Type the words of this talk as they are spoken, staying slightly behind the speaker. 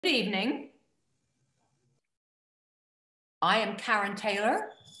Good evening. I am Karen Taylor,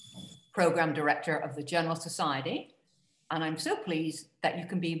 Program Director of the General Society, and I'm so pleased that you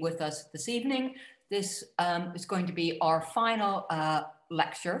can be with us this evening. This is going to be our final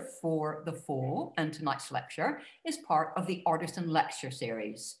lecture for the fall, and tonight's lecture is part of the Artisan Lecture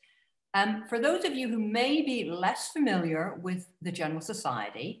Series. For those of you who may be less familiar with the General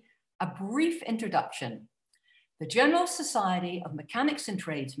Society, a brief introduction. The General Society of Mechanics and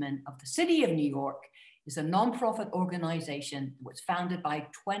Tradesmen of the City of New York is a nonprofit organization that was founded by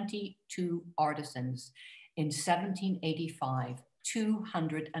 22 artisans in 1785,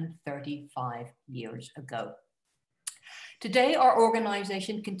 235 years ago. Today, our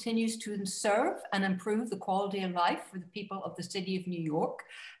organization continues to serve and improve the quality of life for the people of the City of New York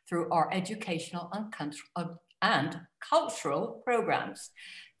through our educational and cultural programs.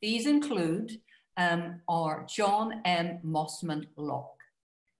 These include our John M. Mossman Locke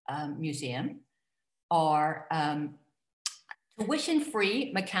Museum, our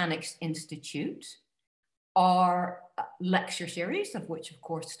tuition-free Mechanics Institute, our lecture series, of which, of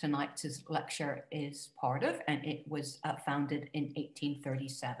course, tonight's lecture is part of, and it was founded in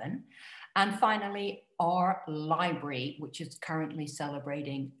 1837. And finally, our library, which is currently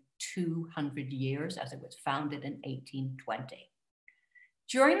celebrating 200 years as it was founded in 1820.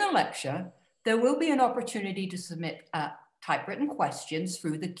 During the lecture, there will be an opportunity to submit typewritten questions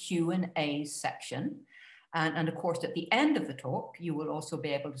through the Q&A section. And of course, at the end of the talk, you will also be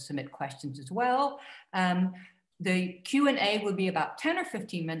able to submit questions as well. The Q&A will be about 10 or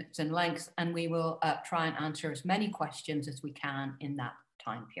 15 minutes in length, and we will try and answer as many questions as we can in that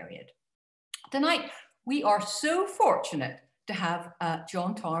time period. Tonight, we are so fortunate to have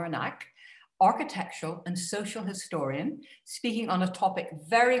John Tauranac, architectural and social historian, speaking on a topic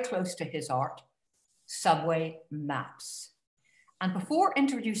very close to his heart, subway maps. And before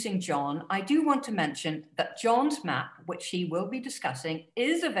introducing John, I do want to mention that John's map, which he will be discussing,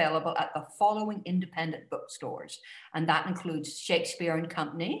 is available at the following independent bookstores. And that includes Shakespeare and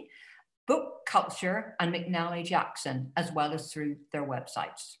Company, Book Culture, and McNally Jackson, as well as through their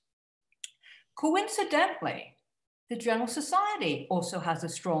websites. Coincidentally, the General Society also has a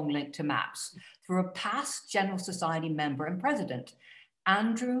strong link to maps through a past General Society member and president,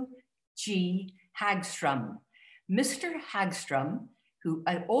 Andrew G. Hagstrom. Mr. Hagstrom, who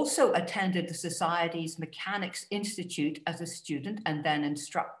also attended the Society's Mechanics Institute as a student and then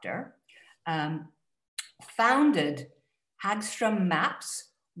instructor, founded Hagstrom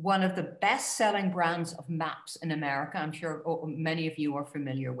Maps, one of the best-selling brands of maps in America. I'm sure many of you are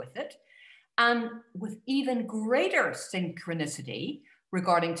familiar with it. And with even greater synchronicity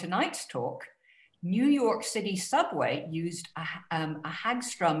regarding tonight's talk, New York City Subway used a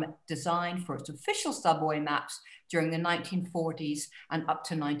Hagstrom design for its official subway maps during the 1940s and up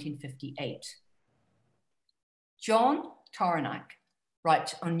to 1958. John Tauranac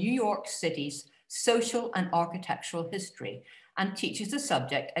writes on New York City's social and architectural history and teaches the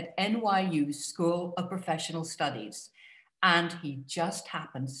subject at NYU's School of Professional Studies. And he just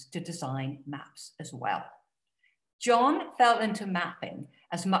happens to design maps as well. John fell into mapping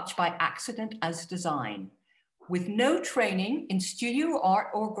as much by accident as design. With no training in studio art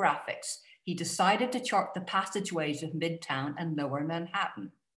or graphics, he decided to chart the passageways of Midtown and Lower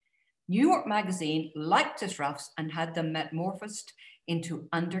Manhattan. New York Magazine liked his roughs and had them metamorphosed into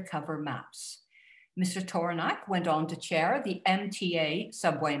Undercover Maps. Mr. Tauranac went on to chair the MTA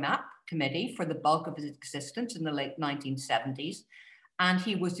subway map committee for the bulk of his existence in the late 1970s, and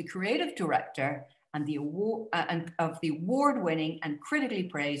he was the creative director and of the award-winning and critically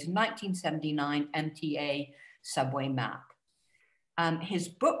praised 1979 MTA subway map. His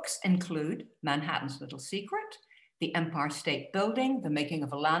books include Manhattan's Little Secret, The Empire State Building, The Making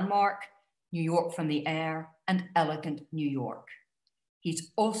of a Landmark, New York from the Air, and Elegant New York.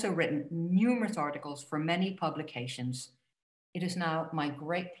 He's also written numerous articles for many publications. It is now my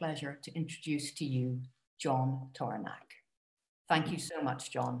great pleasure to introduce to you John Tauranac. Thank you so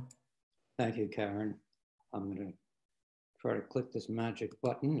much, John. Thank you, Karen. I'm going to try to click this magic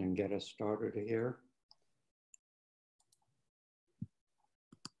button and get us started here.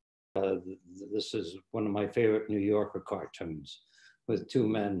 This is one of my favorite New Yorker cartoons with two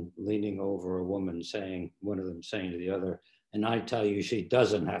men leaning over a woman saying, one of them saying to the other, and I tell you, she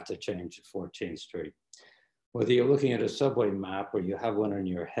doesn't have to change at 14th Street. Whether you're looking at a subway map or you have one in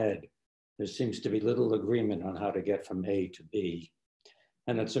your head, there seems to be little agreement on how to get from A to B.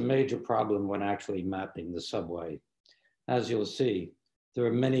 And it's a major problem when actually mapping the subway. As you'll see, there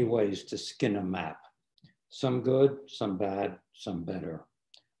are many ways to skin a map. Some good, some bad, some better.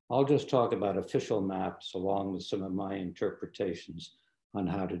 I'll just talk about official maps along with some of my interpretations on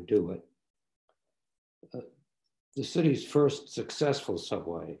how to do it. The city's first successful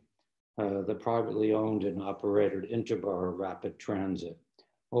subway, the privately owned and operated Interborough Rapid Transit,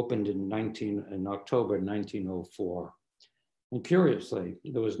 opened in October 1904. And curiously,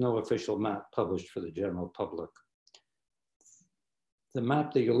 there was no official map published for the general public. The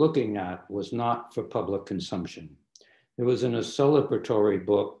map that you're looking at was not for public consumption. It was in a celebratory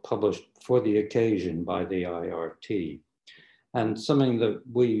book published for the occasion by the IRT. And something that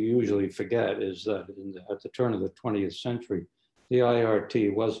we usually forget is that at the turn of the 20th century, the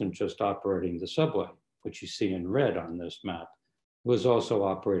IRT wasn't just operating the subway, which you see in red on this map. It was also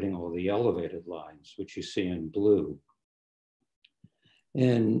operating all the elevated lines, which you see in blue.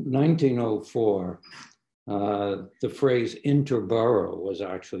 In 1904, the phrase interborough was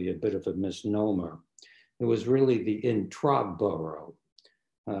actually a bit of a misnomer. It was really the intra-borough.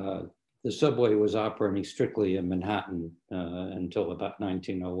 The subway was operating strictly in Manhattan until about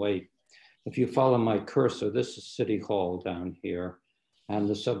 1908. If you follow my cursor, this is City Hall down here, and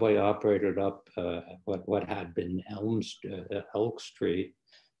the subway operated up what had been Elk Street,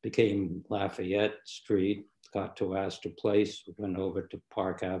 became Lafayette Street, got to Astor Place, went over to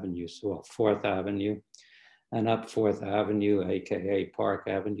Park Avenue, so 4th Avenue, and up 4th Avenue, AKA Park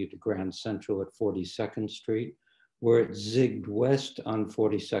Avenue, to Grand Central at 42nd Street, where it zigged west on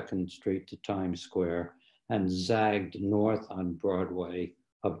 42nd Street to Times Square and zagged north on Broadway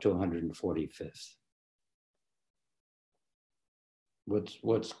up to 145th.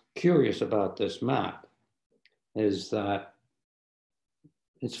 What's curious about this map is that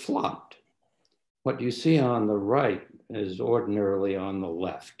it's flopped. What you see on the right is ordinarily on the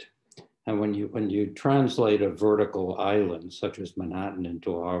left. And when you translate a vertical island, such as Manhattan,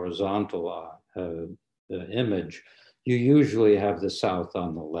 into a horizontal image, you usually have the south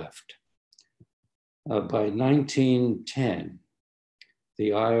on the left. By 1910, the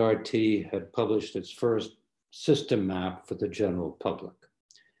IRT had published its first system map for the general public.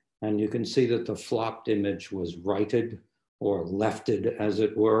 And you can see that the flopped image was righted or lefted, as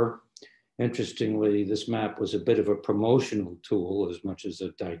it were. Interestingly, this map was a bit of a promotional tool as much as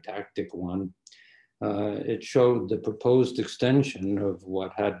a didactic one. It showed the proposed extension of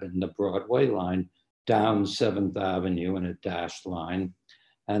what had been the Broadway line down 7th Avenue in a dashed line,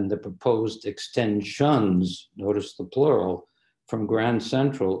 and the proposed extensions, notice the plural, from Grand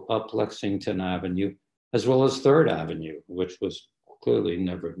Central up Lexington Avenue, as well as 3rd Avenue, which was clearly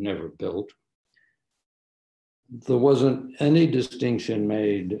never built. There wasn't any distinction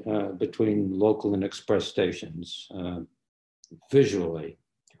made between local and express stations visually.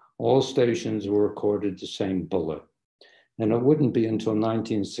 All stations were accorded the same bullet. And it wouldn't be until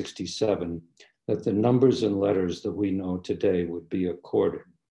 1967 that the numbers and letters that we know today would be accorded.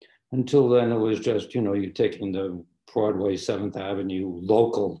 Until then, it was just, you're taking the Broadway 7th Avenue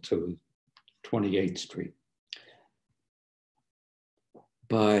local to 28th Street.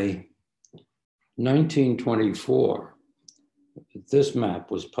 By 1924, this map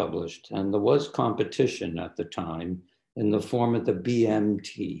was published, and there was competition at the time in the form of the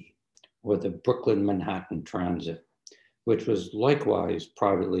BMT, or the Brooklyn Manhattan Transit, which was likewise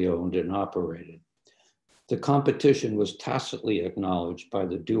privately owned and operated. The competition was tacitly acknowledged by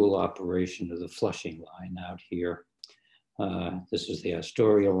the dual operation of the Flushing line out here. This is the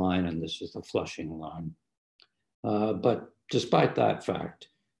Astoria line, and this is the Flushing line. But despite that fact,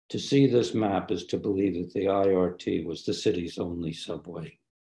 to see this map is to believe that the IRT was the city's only subway.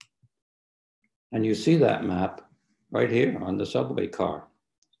 And you see that map right here on the subway car.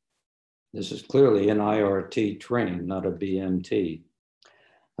 This is clearly an IRT train, not a BMT.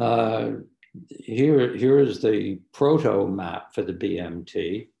 Here is the proto map for the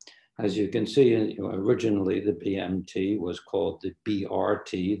BMT. As you can see, originally the BMT was called the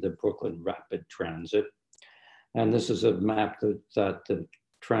BRT, the Brooklyn Rapid Transit. And this is a map that the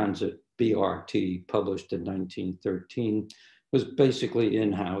Transit BRT published in 1913. Was basically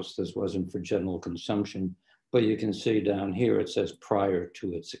in-house. This wasn't for general consumption, but you can see down here it says prior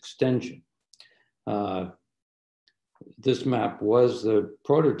to its extension. This map was the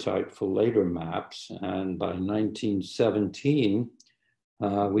prototype for later maps, and by 1917,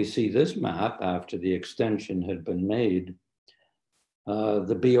 we see this map after the extension had been made.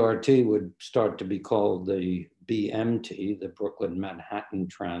 The BRT would start to be called the BMT, the Brooklyn Manhattan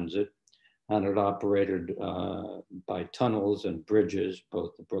Transit, and it operated by tunnels and bridges,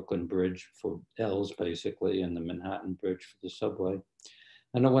 both the Brooklyn Bridge for L's basically, and the Manhattan Bridge for the subway.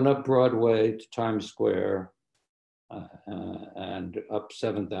 And it went up Broadway to Times Square and up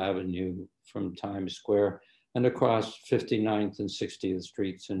 7th Avenue from Times Square and across 59th and 60th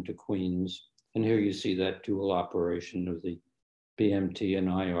Streets into Queens. And here you see that dual operation of the BMT and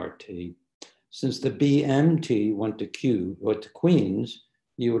IRT. Since the BMT went to Queens,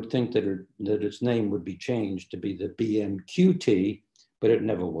 you would think that its name would be changed to be the BMQT, but it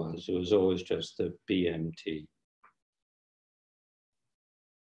never was. It was always just the BMT.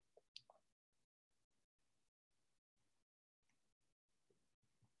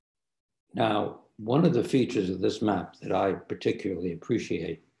 Now, one of the features of this map that I particularly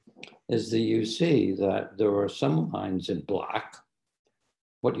appreciate is that you see that there are some lines in black.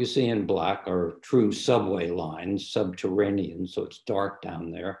 What you see in black are true subway lines, subterranean, so it's dark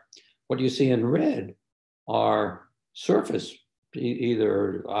down there. What you see in red are surface,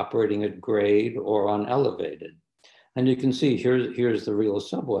 either operating at grade or unelevated. And you can see here's the real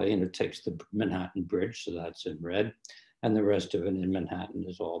subway, and it takes the Manhattan Bridge, so that's in red, and the rest of it in Manhattan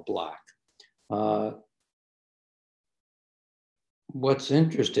is all black. What's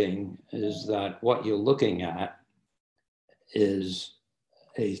interesting is that what you're looking at is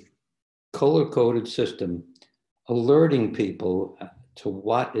a color-coded system alerting people to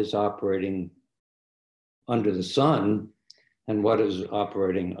what is operating under the sun and what is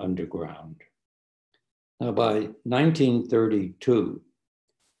operating underground. Now, by 1932,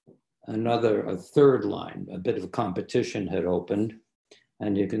 a third line, a bit of competition had opened,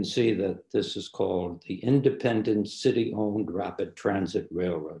 and you can see that this is called the Independent City-Owned Rapid Transit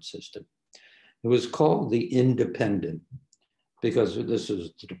Railroad System. It was called the Independent because this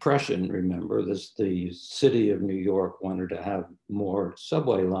is the Depression, remember, the city of New York wanted to have more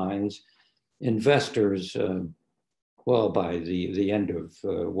subway lines. Investors, well, by the end of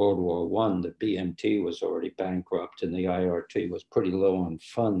World War I, the BMT was already bankrupt and the IRT was pretty low on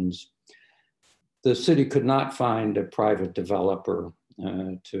funds. The city could not find a private developer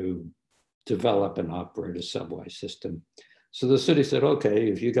to develop and operate a subway system. So the city said,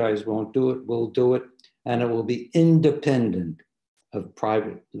 okay, if you guys won't do it, we'll do it. And it will be independent of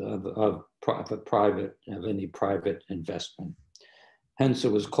any private investment. Hence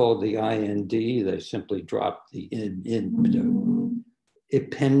it was called the IND. They simply dropped the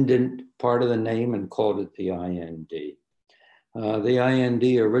independent part of the name and called it the IND. The IND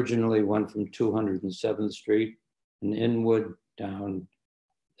originally went from 207th Street and inward down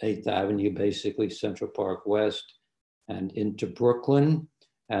 8th Avenue, basically Central Park West, and into Brooklyn.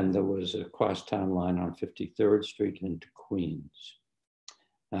 And there was a crosstown line on 53rd Street into Queens.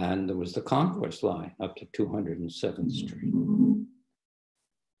 And there was the Concourse line up to 207th Street.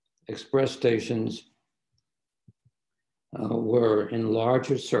 Express stations were in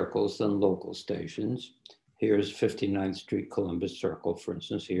larger circles than local stations. Here's 59th Street, Columbus Circle, for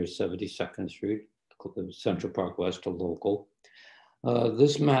instance. Here's 72nd Street, Central Park West, a local.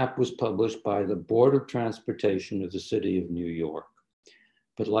 This map was published by the Board of Transportation of the City of New York.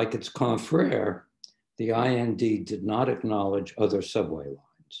 But like its confrere, the IND did not acknowledge other subway lines.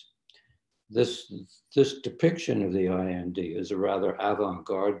 This depiction of the IND is a rather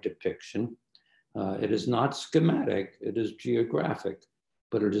avant-garde depiction. It is not schematic, it is geographic,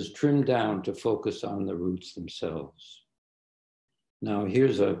 but it is trimmed down to focus on the routes themselves. Now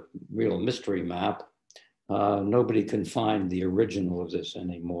here's a real mystery map. Nobody can find the original of this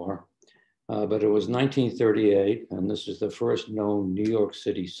anymore, but it was 1938, and this is the first known New York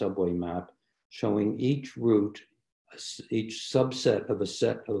City subway map showing each route, each subset of a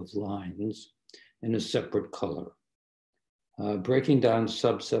set of lines in a separate color. Breaking down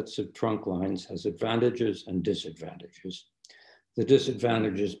subsets of trunk lines has advantages and disadvantages. The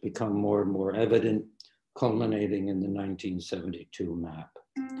disadvantages become more and more evident, culminating in the 1972 map.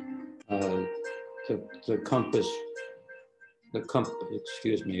 The compass,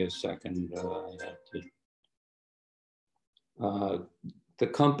 excuse me a second, the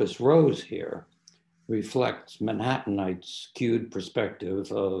compass rose here reflects Manhattanite skewed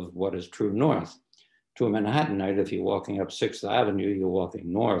perspective of what is true north. To a Manhattanite, if you're walking up 6th Avenue, you're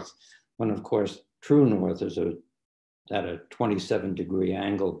walking north, when of course true north is at a 27-degree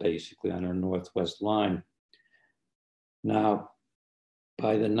angle basically on our northwest line. Now,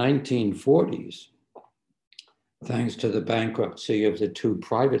 by the 1940s, thanks to the bankruptcy of the two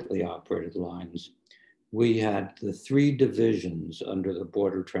privately operated lines, we had the 3 divisions under the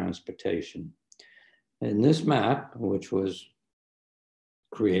Board of Transportation. In this map, which was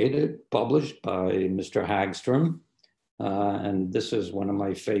created, published by Mr. Hagstrom, and this is one of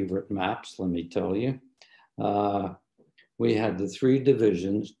my favorite maps, let me tell you. We had the 3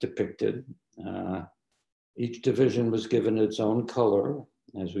 divisions depicted. Each division was given its own color,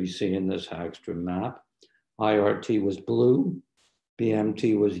 as we see in this Hagstrom map. IRT was blue,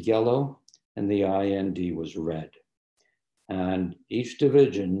 BMT was yellow, and the IND was red. And each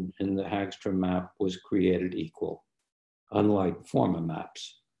division in the Hagstrom map was created equal. unlike former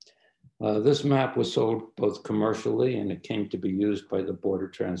maps. This map was sold both commercially, and it came to be used by the Board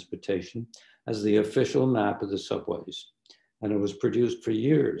of Transportation as the official map of the subways. And it was produced for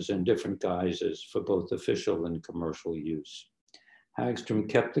years in different guises for both official and commercial use. Hagstrom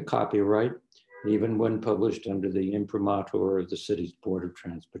kept the copyright, even when published under the imprimatur of the city's Board of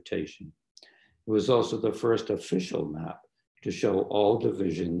Transportation. It was also the first official map to show all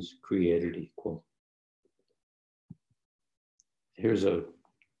divisions created equal. Here's a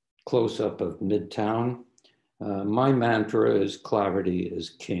close-up of Midtown. My mantra is clarity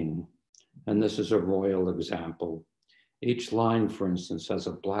is king, and this is a royal example. Each line, for instance, has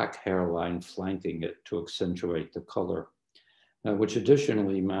a black hairline flanking it to accentuate the color, which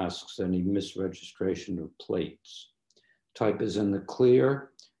additionally masks any misregistration of plates. Type is in the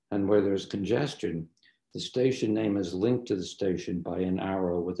clear, and where there's congestion, the station name is linked to the station by an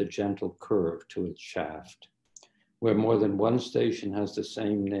arrow with a gentle curve to its shaft. Where more than one station has the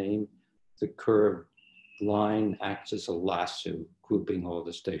same name, the curved line acts as a lasso, grouping all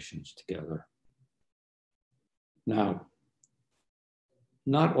the stations together. Now,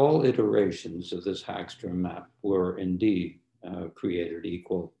 not all iterations of this Hagstrom map were indeed created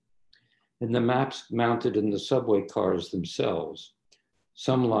equal. In the maps mounted in the subway cars themselves,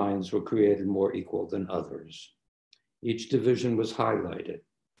 some lines were created more equal than others. Each division was highlighted.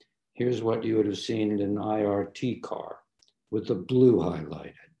 Here's what you would have seen in an IRT car with the blue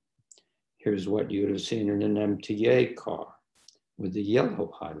highlighted. Here's what you would have seen in an MTA car with the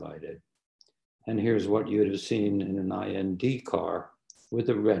yellow highlighted. And here's what you would have seen in an IND car with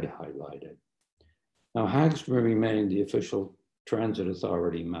the red highlighted. Now, Hagstrom remained the official transit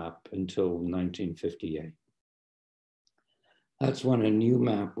authority map until 1958. That's when a new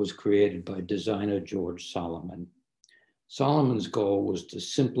map was created by designer George Solomon. Solomon's goal was to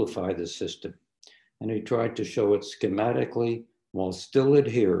simplify the system, and he tried to show it schematically while still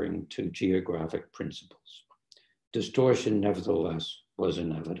adhering to geographic principles. Distortion, nevertheless, was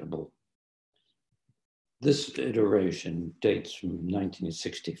inevitable. This iteration dates from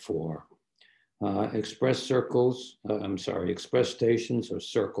 1964. Express stations are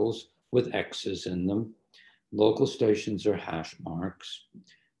circles with X's in them. Local stations are hash marks.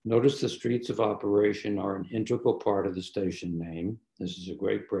 Notice the streets of operation are an integral part of the station name. This is a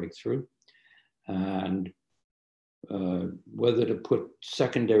great breakthrough. And whether to put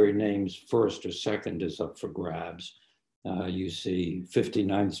secondary names first or second is up for grabs. You see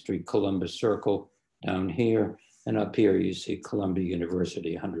 59th Street, Columbus Circle down here, and up here you see Columbia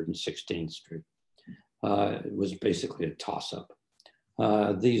University, 116th Street. It was basically a toss-up.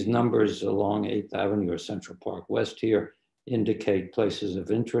 These numbers along 8th Avenue or Central Park West here indicate places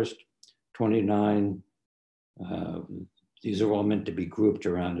of interest. 29, these are all meant to be grouped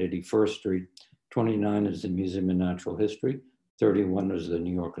around 81st Street. 29 is the Museum of Natural History. 31 is the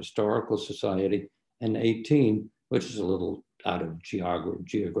New York Historical Society. And 18, which is a little out of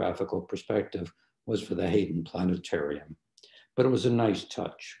geographical perspective, was for the Hayden Planetarium. But it was a nice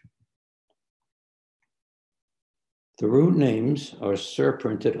touch. The route names are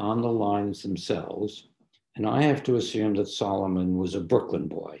surprinted on the lines themselves, and I have to assume that Solomon was a Brooklyn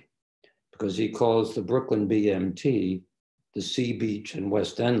boy because he calls the Brooklyn BMT the Sea Beach and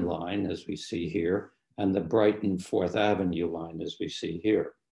West End line, as we see here, and the Brighton 4th Avenue line, as we see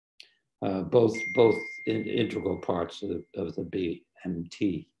here. Both integral parts of the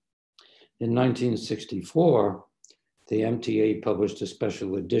BMT. In 1964, the MTA published a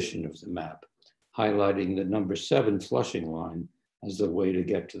special edition of the map, highlighting the number 7 Flushing line as the way to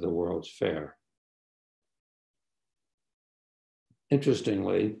get to the World's Fair.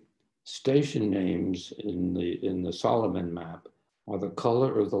 Interestingly, station names in the Solomon map are the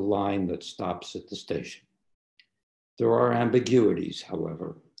color of the line that stops at the station. There are ambiguities,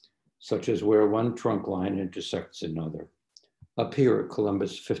 however, such as where one trunk line intersects another. Up here at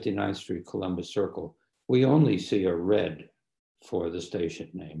 59th Street, Columbus Circle, we only see a red for the station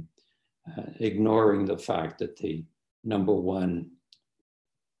name, ignoring the fact that the number 1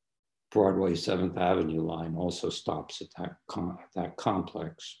 Broadway 7th Avenue line also stops at that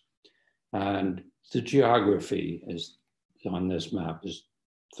complex. And the geography on this map is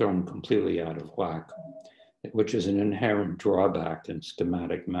thrown completely out of whack, which is an inherent drawback in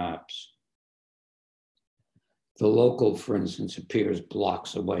schematic maps. The local, for instance, appears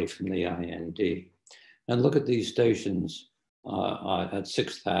blocks away from the IND. And look at these stations at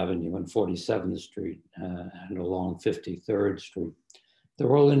 6th Avenue and 47th Street and along 53rd Street.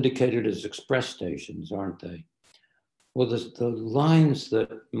 They're all indicated as express stations, aren't they? Well, the lines that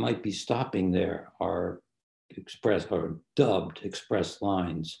might be stopping there are dubbed express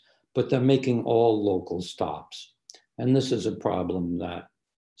lines, but they're making all local stops. And this is a problem that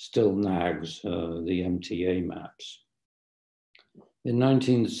still nags the MTA maps. In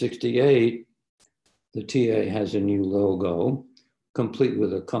 1968, the TA has a new logo, complete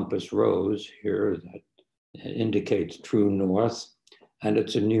with a compass rose here that indicates true north, and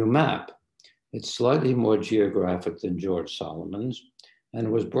it's a new map. It's slightly more geographic than George Solomon's,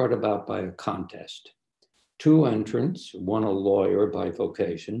 and was brought about by a contest. Two entrants, one a lawyer by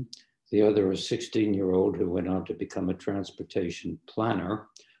vocation, the other a 16-year-old who went on to become a transportation planner,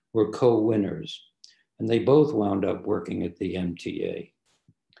 were co-winners, and they both wound up working at the MTA.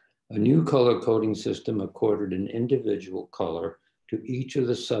 A new color coding system accorded an individual color to each of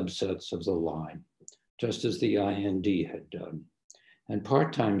the subsets of the line, just as the IND had done. And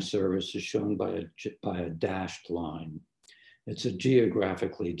part-time service is shown by a dashed line. It's a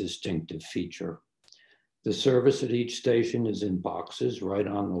geographically distinctive feature. The service at each station is in boxes right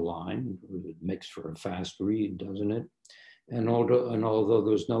on the line. It makes for a fast read, doesn't it? And although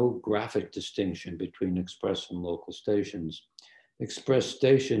there's no graphic distinction between express and local stations, express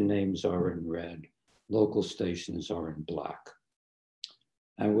station names are in red, local stations are in black.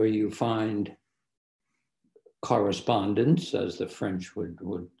 And where you find correspondence, as the French would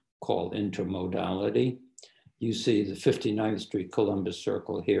call intermodality, you see the 59th Street Columbus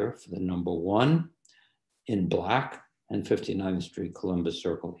Circle here for the number 1 in black, and 59th Street Columbus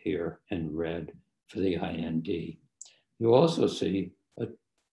Circle here in red for the IND. You also see a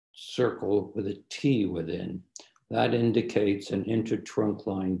circle with a T within. That indicates an intertrunk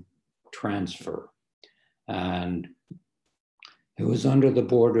line transfer. And it was under the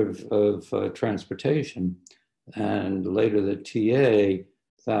Board of Transportation and later the TA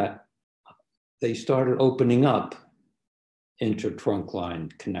that they started opening up intertrunk line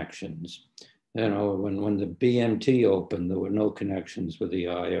connections. You know, when the BMT opened, there were no connections with the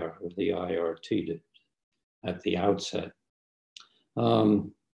IR or the IRT at the outset.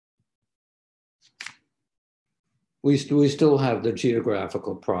 We still have the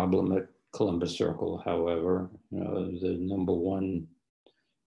geographical problem at Columbus Circle, however. You know, the number 1,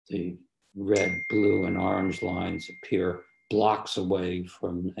 the red, blue, and orange lines appear blocks away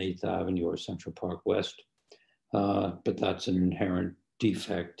from 8th Avenue or Central Park West, but that's an inherent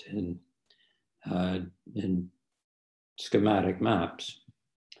defect in schematic maps.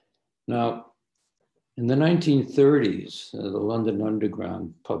 Now, in the 1930s, the London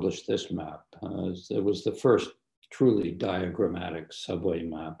Underground published this map. It was the first truly diagrammatic subway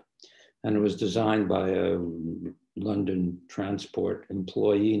map, and it was designed by a London transport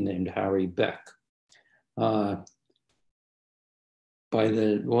employee named Harry Beck. By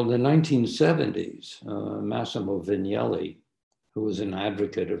the 1970s, Massimo Vignelli, who was an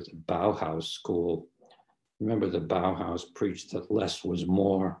advocate of the Bauhaus school, remember the Bauhaus preached that less was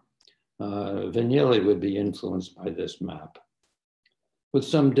more. Vignelli would be influenced by this map. With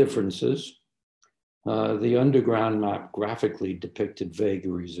some differences, the underground map graphically depicted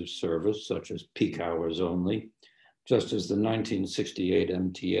vagaries of service, such as peak hours only, just as the 1968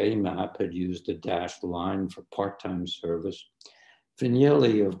 MTA map had used a dashed line for part-time service.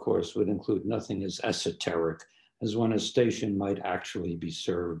 Vignelli, of course, would include nothing as esoteric as when a station might actually be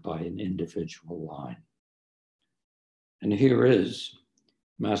served by an individual line. And here is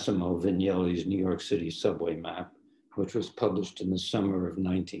Massimo Vignelli's New York City subway map, which was published in the summer of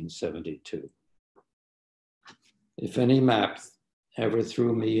 1972. If any map ever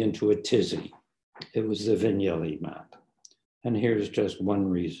threw me into a tizzy, it was the Vignelli map. And here's just one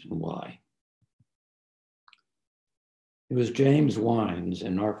reason why. It was James Wines,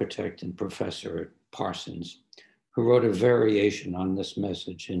 an architect and professor at Parsons, who wrote a variation on this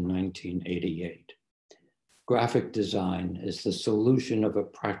message in 1988. Graphic design is the solution of a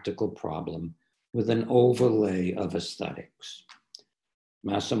practical problem with an overlay of aesthetics.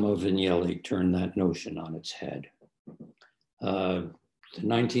 Massimo Vignelli turned that notion on its head. The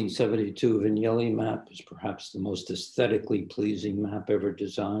 1972 Vignelli map is perhaps the most aesthetically pleasing map ever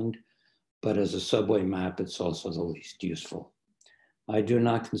designed, but as a subway map, it's also the least useful. I do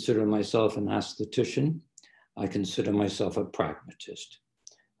not consider myself an aesthetician. I consider myself a pragmatist.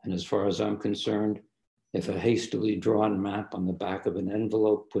 And as far as I'm concerned, if a hastily drawn map on the back of an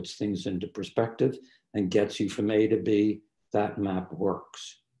envelope puts things into perspective and gets you from A to B, that map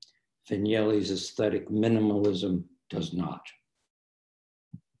works. Vignelli's aesthetic minimalism does not.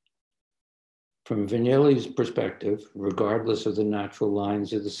 From Vignelli's perspective, regardless of the natural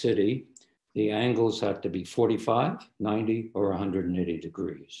lines of the city, the angles had to be 45, 90, or 180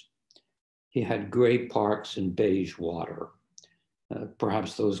 degrees. He had gray parks and beige water.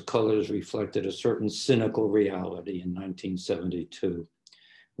 Perhaps those colors reflected a certain cynical reality in 1972,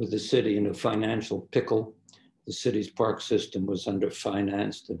 with the city in a financial pickle The city's park system was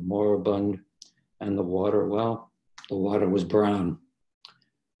underfinanced and moribund, and the water, well, the water was brown.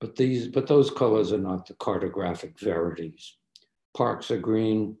 But those colors are not the cartographic verities. Parks are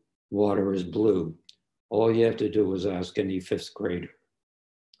green, water is blue. All you have to do is ask any fifth grader.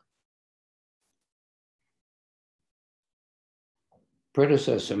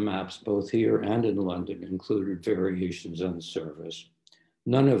 Predecessor maps, both here and in London, included variations on service,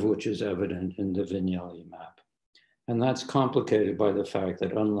 none of which is evident in the Vignelli map. And that's complicated by the fact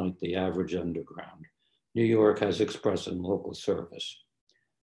that unlike the average underground, New York has express and local service.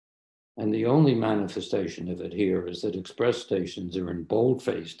 And the only manifestation of it here is that express stations are in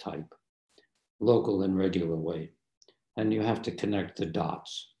boldface type, local and regular weight, and you have to connect the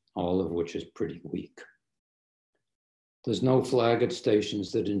dots, all of which is pretty weak. There's no flag at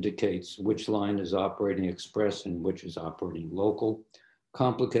stations that indicates which line is operating express and which is operating local,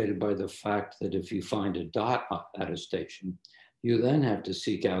 complicated by the fact that if you find a dot at a station, you then have to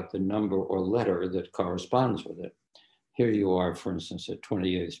seek out the number or letter that corresponds with it. Here you are, for instance, at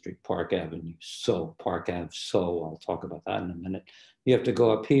 28th Street, Park Avenue, Park Ave, I'll talk about that in a minute. You have to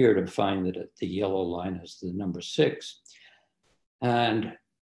go up here to find that the yellow line has the number 6. And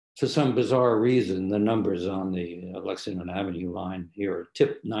for some bizarre reason, the numbers on the Lexington Avenue line here are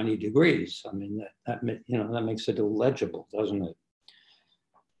tipped 90 degrees. I mean, that makes it illegible, doesn't it?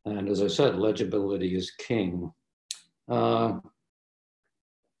 And as I said, legibility is king.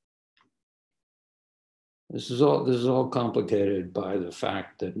 This is all complicated by the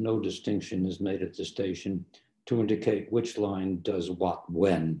fact that no distinction is made at the station to indicate which line does what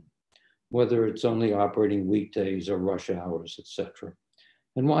when, whether it's only operating weekdays or rush hours, etc.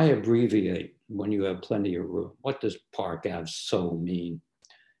 And why abbreviate when you have plenty of room? What does Park Ave so mean?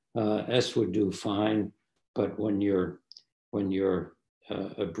 S would do fine, but when you're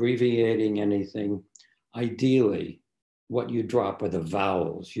abbreviating anything, ideally, what you drop are the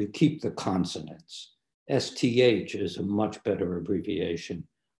vowels. You keep the consonants. STH is a much better abbreviation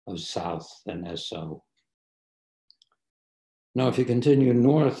of South than SO. Now, if you continue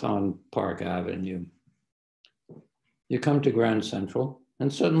north on Park Avenue, you come to Grand Central,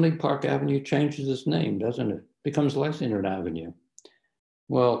 and suddenly Park Avenue changes its name, doesn't it? It becomes Lexington Avenue.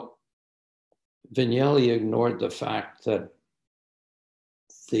 Well, Vignelli ignored the fact that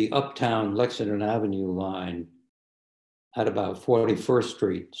the uptown Lexington Avenue line at about 41st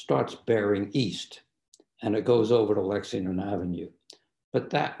Street starts bearing east, and it goes over to Lexington Avenue. But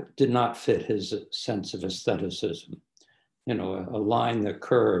that did not fit his sense of aestheticism. You know, a line that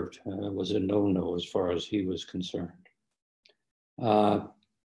curved was a no-no as far as he was concerned.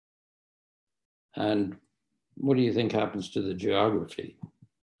 And what do you think happens to the geography?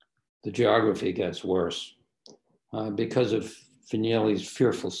 The geography gets worse. Because of Vignelli's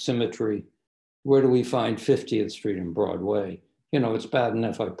fearful symmetry, where do we find 50th Street and Broadway? You know, it's bad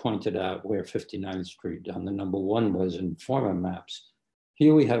enough I pointed out where 59th Street on the number 1 was in former maps.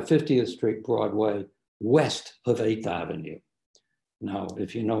 Here we have 50th Street, Broadway, west of 8th Avenue. Now,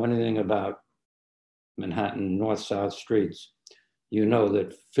 if you know anything about Manhattan north-south streets, you know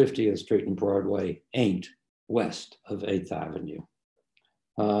that 50th Street and Broadway ain't west of 8th Avenue.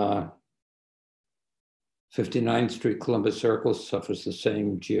 59th Street, Columbus Circle suffers the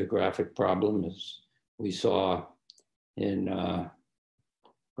same geographic problem as we saw in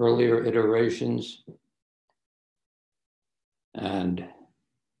earlier iterations. And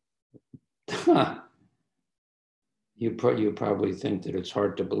you probably think that it's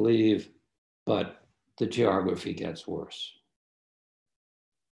hard to believe, but the geography gets worse.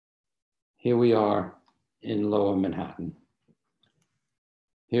 Here we are in Lower Manhattan.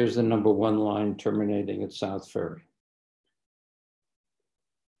 Here's the number 1 line terminating at South Ferry.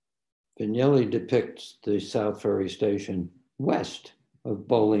 Vignelli depicts the South Ferry station west of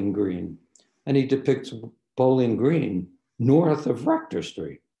Bowling Green, and he depicts Bowling Green north of Rector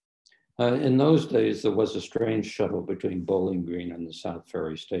Street. In those days, there was a strange shuttle between Bowling Green and the South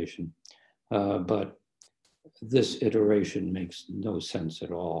Ferry station, but this iteration makes no sense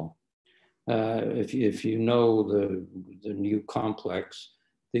at all. If you know the new complex,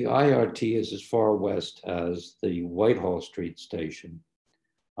 the IRT is as far west as the Whitehall Street station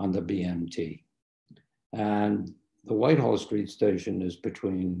on the BMT. And the Whitehall Street station is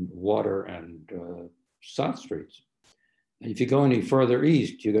between Water and South Streets. And if you go any further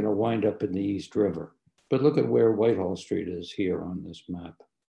east, you're going to wind up in the East River. But look at where Whitehall Street is here on this map.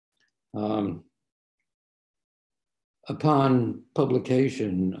 Upon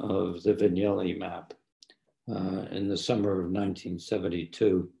publication of the Vignelli map in the summer of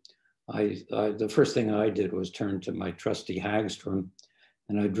 1972, the first thing I did was turn to my trusty Hagstrom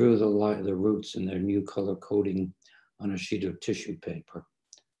and I drew the routes and their new color coding on a sheet of tissue paper.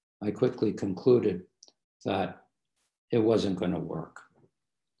 I quickly concluded that it wasn't going to work.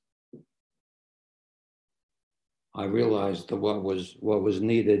 I realized that what was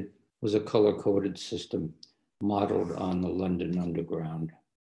needed was a color-coded system modeled on the London Underground.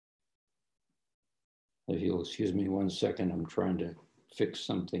 If you'll excuse me 1 second, I'm trying to fix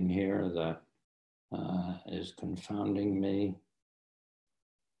something here that is confounding me,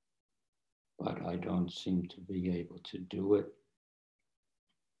 but I don't seem to be able to do it.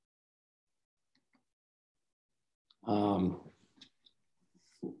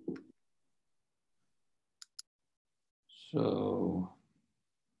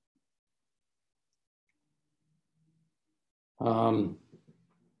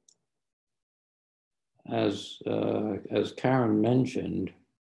 As Karen mentioned,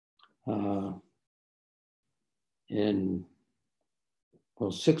 in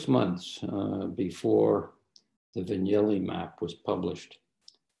 6 months before the Vignelli map was published,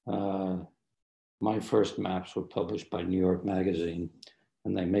 my first maps were published by New York Magazine,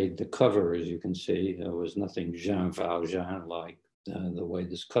 and they made the cover, as you can see. There was nothing Jean Valjean like the way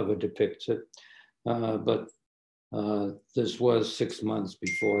this cover depicts it. But this was 6 months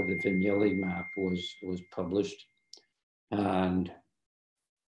before the Vignelli map was published. And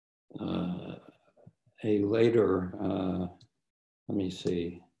a later, let me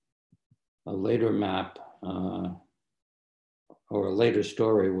see, a later map or a later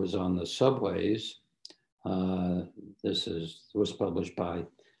story was on the subways. This was published by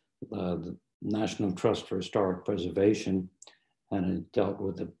the National Trust for Historic Preservation, and it dealt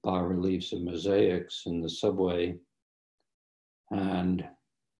with the bas-reliefs and mosaics in the subway. And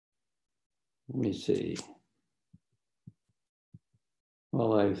let me see.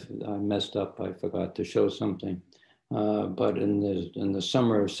 Well, I messed up. I forgot to show something. But in the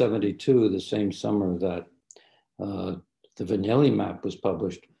summer of '72, the same summer that the Vignelli map was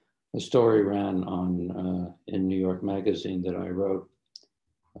published, a story ran on in New York Magazine that I wrote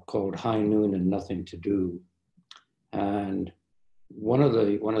called "High Noon and Nothing to Do," and one of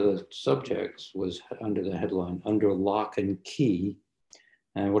the subjects was under the headline "Under Lock and Key."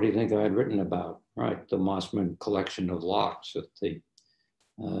 And what do you think I had written about? Right, the Mossman collection of locks that the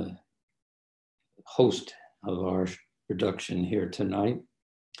host of our production here tonight.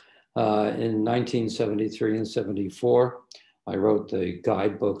 In 1973 and 74, I wrote the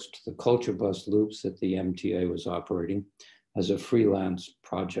guidebooks to the culture bus loops that the MTA was operating as a freelance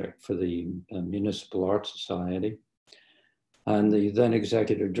project for the Municipal Art Society. And the then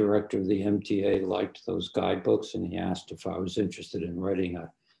executive director of the MTA liked those guidebooks, and he asked if I was interested in writing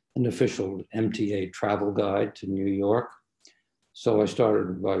an official MTA travel guide to New York. So I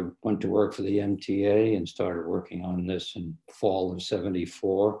went to work for the MTA and started working on this in fall of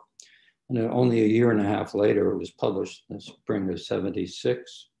 '74. And then only a year and a half later, it was published in the spring of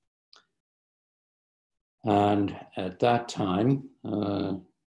 '76. And at that time,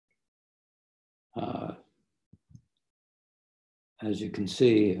 as you can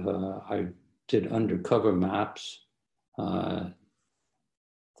see, I did Undercover Maps.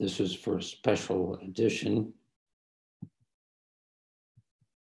 This was for a special edition.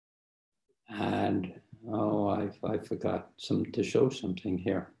 And, I forgot to show something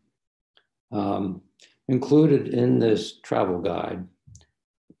here. Included in this travel guide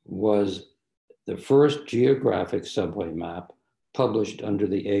was the first geographic subway map published under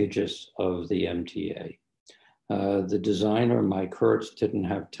the aegis of the MTA. The designer, Mike Hertz, didn't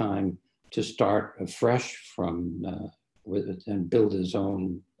have time to start afresh and build his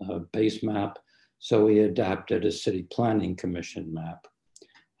own base map, so he adapted a City Planning Commission map.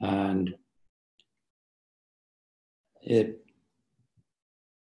 And it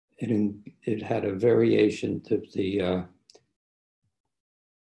had a variation to the,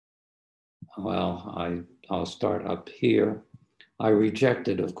 I'll start up here. I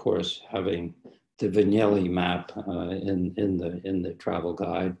rejected, of course, having the Vignelli map in the travel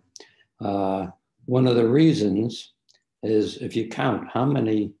guide. One of the reasons is if you count how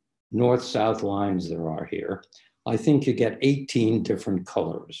many north-south lines there are here, I think you get 18 different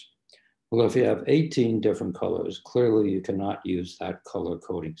colors. Well, if you have 18 different colors, clearly you cannot use that color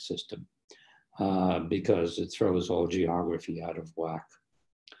coding system because it throws all geography out of whack.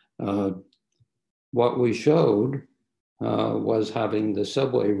 What we showed was having the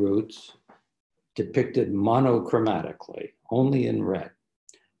subway routes depicted monochromatically, only in red.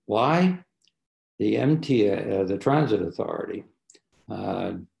 Why? The MTA, the Transit Authority,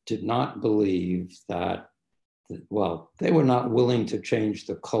 did not believe that, well, they were not willing to change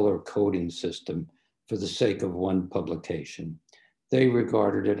the color coding system for the sake of one publication. they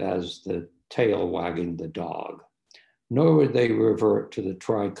regarded it as the tail wagging the dog. Nor would they revert to the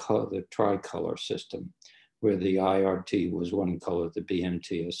tricolor system, where the IRT was one color, the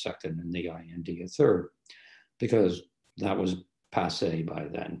BMT a second, and the IND a third, because that was passé by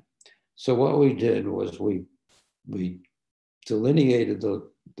then. So what we did was we delineated the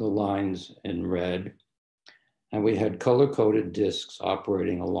lines in red, and we had color-coded discs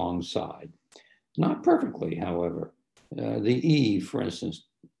operating alongside. Not perfectly, however. The E, for instance,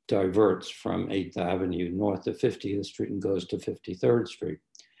 diverts from 8th Avenue north of 50th Street and goes to 53rd Street.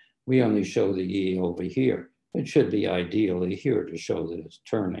 We only show the E over here. It should be ideally here to show that it's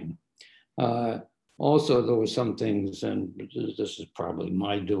turning. Also, there were some things, and this is probably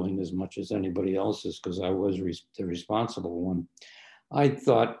my doing as much as anybody else's because I was the responsible one. I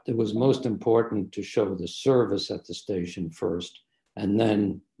thought it was most important to show the service at the station first and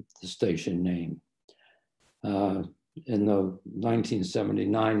then the station name. In the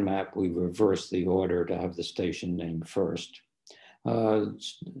 1979 map, we reversed the order to have the station name first.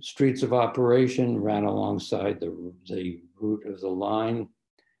 Streets of operation ran alongside the route of the line.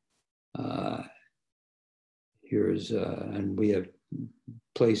 And we have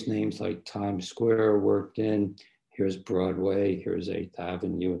place names like Times Square worked in. Here's Broadway, here's 8th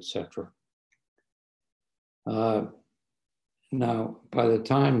Avenue, etc. Now, by the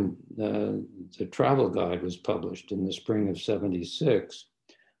time the travel guide was published in the spring of '76,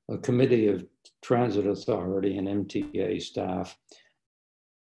 a committee of Transit Authority and MTA staff,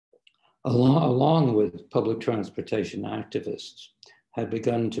 along with public transportation activists, had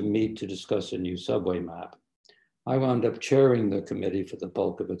begun to meet to discuss a new subway map. I wound up chairing the committee for the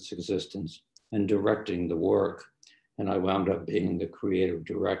bulk of its existence and directing the work, and I wound up being the creative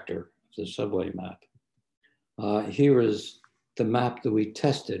director of the subway map. Here is the map that we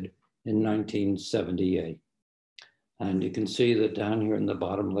tested in 1978. And you can see that down here in the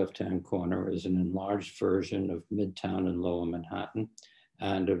bottom left-hand corner is an enlarged version of Midtown and Lower Manhattan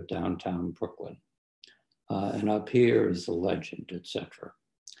and of downtown Brooklyn. And up here is the legend, etc.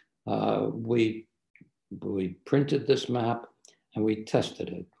 We printed this map and we tested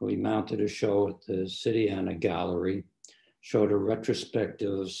it. We mounted a show at the City Anna Gallery, showed a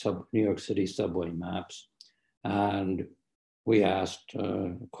retrospective of New York City subway maps, and we asked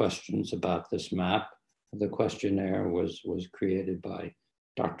questions about this map. The questionnaire was created by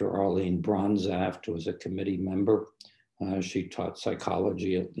Dr. Arlene Bronzaft, who was a committee member. She taught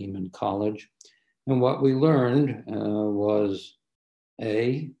psychology at Lehman College. And what we learned was,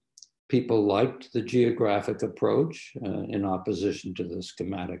 A, people liked the geographic approach in opposition to the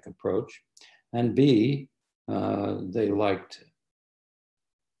schematic approach. And B, they liked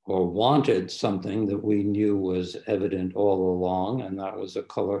or wanted something that we knew was evident all along, and that was a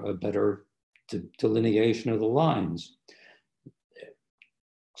better delineation of the lines.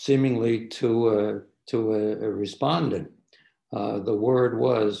 Seemingly to a respondent, the word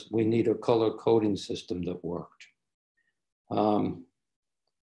was, we need a color coding system that worked. And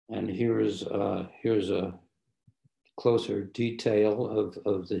here's a closer detail of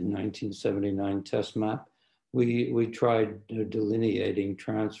the 1979 test map. We tried delineating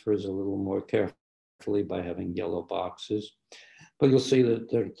transfers a little more carefully by having yellow boxes, but you'll see that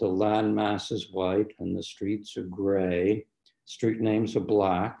the land mass is white and the streets are gray. Street names are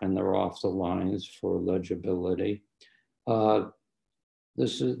black and they're off the lines for legibility.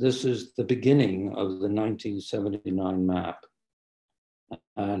 This is the beginning of the 1979 map.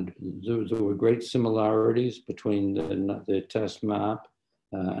 And there were great similarities between the test map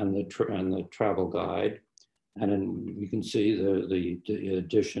and the travel guide. And then you can see the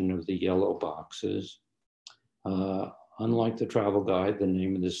addition of the yellow boxes. Unlike the travel guide, the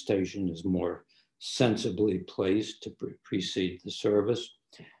name of the station is more sensibly placed to precede the service.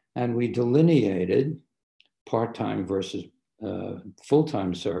 And we delineated part-time versus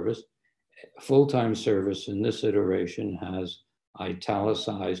full-time service. Full-time service in this iteration has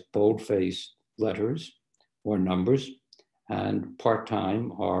italicized bold-faced letters or numbers, and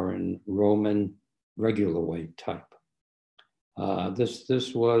part-time are in Roman regular weight type.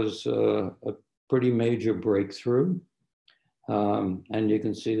 This was a pretty major breakthrough. And you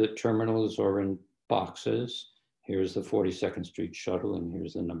can see that terminals are in boxes. Here's the 42nd Street shuttle, and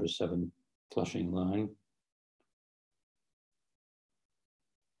here's the number 7 Flushing line.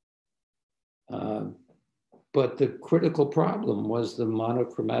 But the critical problem was the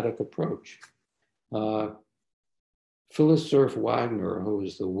monochromatic approach. Phyllis Cerf Wagner, who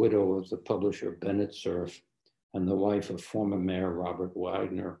was the widow of the publisher Bennett Cerf and the wife of former Mayor Robert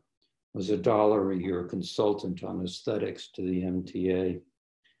Wagner, was $1 a year consultant on aesthetics to the MTA.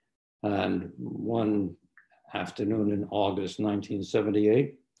 And one afternoon in August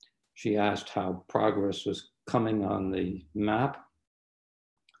 1978. She asked how progress was coming on the map.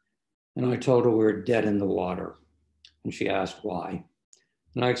 And I told her we were dead in the water. And she asked why.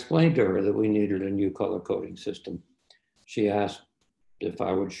 And I explained to her that we needed a new color coding system. She asked if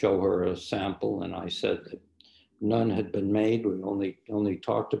I would show her a sample, and I said that none had been made, we only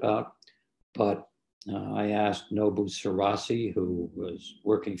talked about, but I asked Nobu Sarasi, who was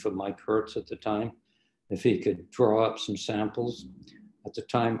working for Mike Hertz at the time, if he could draw up some samples. At the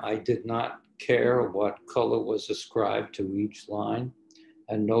time, I did not care what color was ascribed to each line,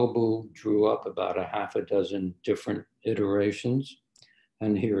 and Nobu drew up about a half a dozen different iterations.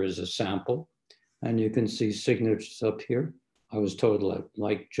 And here is a sample. And you can see signatures up here. I was told,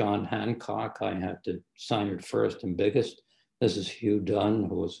 like John Hancock, I had to sign it first and biggest. This is Hugh Dunn,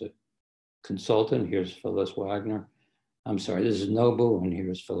 who was a consultant. Here's Phyllis Wagner. I'm sorry, this is Nobu, and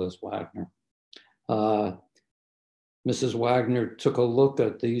here's Phyllis Wagner. Mrs. Wagner took a look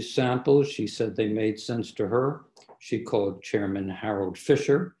at these samples. She said they made sense to her. She called Chairman Harold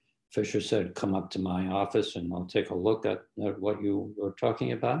Fisher. Fisher said, come up to my office and I'll take a look at what you were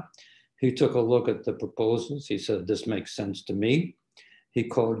talking about. He took a look at the proposals. He said, this makes sense to me. He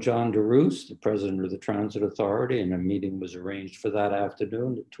called John DeRoos, the president of the Transit Authority, and a meeting was arranged for that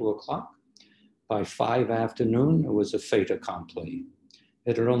afternoon at 2 o'clock. By 5 afternoon, it was a fait accompli.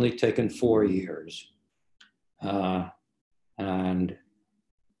 It had only taken 4 years. And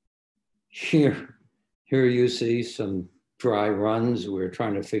here you see some dry runs. We're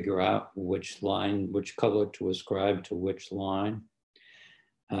trying to figure out which line, which color to ascribe to which line.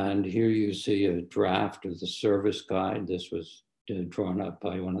 And here you see a draft of the service guide. This was drawn up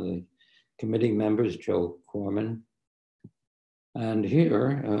by one of the committee members, Joe Corman. And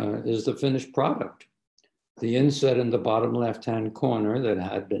here is the finished product. The inset in the bottom left-hand corner that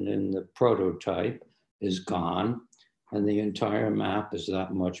had been in the prototype is gone, and the entire map is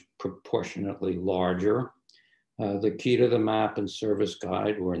that much proportionately larger. The key to the map and service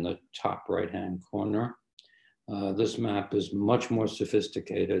guide were in the top right-hand corner. This map is much more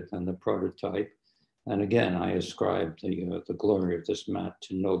sophisticated than the prototype. And again, I ascribe the glory of this map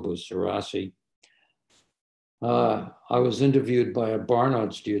to Nobu Sarasi. I was interviewed by a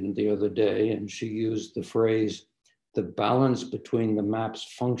Barnard student the other day, and she used the phrase, the balance between the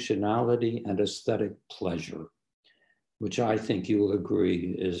map's functionality and aesthetic pleasure, which I think you will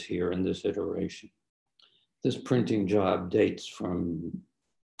agree is here in this iteration. This printing job dates from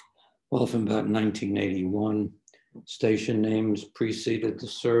about 1981. Station names preceded the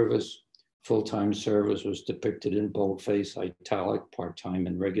service. Full-time service was depicted in boldface, italic, part-time,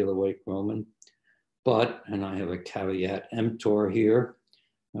 and regular weight Roman. But, and I have a caveat emptor here,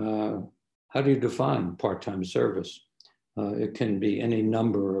 how do you define part-time service? It can be any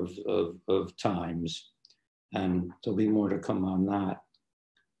number of times, and there'll be more to come on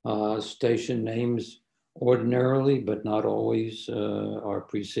that. Station names ordinarily, but not always, are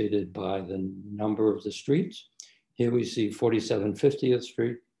preceded by the number of the streets. Here we see 47 50th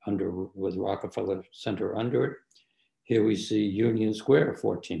Street with Rockefeller Center under it. Here we see Union Square,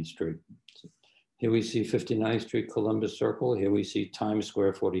 14th Street. Here we see 59th Street, Columbus Circle. Here we see Times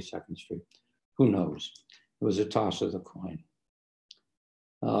Square, 42nd Street. Who knows? It was a toss of the coin.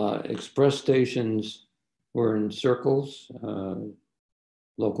 Express stations were in circles,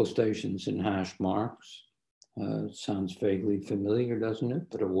 local stations in hash marks. Sounds vaguely familiar, doesn't it?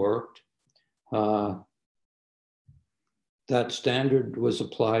 But it worked. That standard was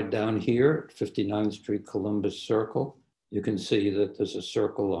applied down here at 59th Street, Columbus Circle. You can see that there's a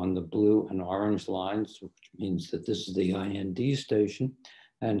circle on the blue and orange lines, which means that this is the IND station.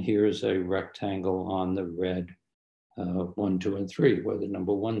 And here's a rectangle on the red 1, 2, and 3, where the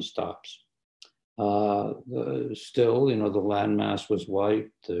number 1 stops. Still, the landmass was white.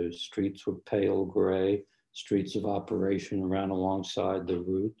 The streets were pale gray. Streets of operation ran alongside the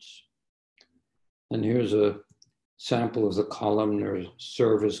routes. And here's a sample of the columnar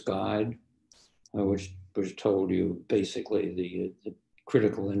service guide, which told you basically the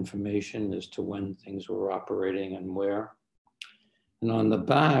critical information as to when things were operating and where. And on the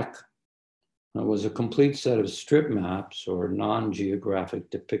back was a complete set of strip maps or non-geographic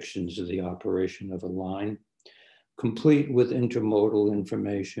depictions of the operation of a line, complete with intermodal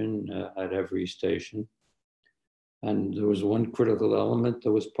information at every station. And there was one critical element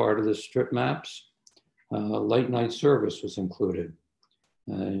that was part of the strip maps. Late night service was included.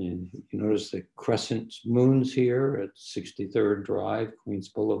 You notice the crescent moons here at 63rd Drive, Queens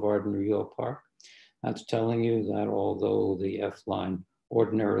Boulevard, and Rio Park. That's telling you that although the F line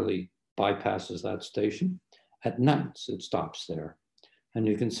ordinarily bypasses that station, at nights it stops there. And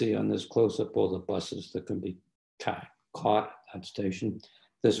you can see on this close-up all the buses that can be caught at that station.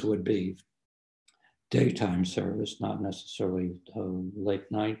 This would be daytime service, not necessarily late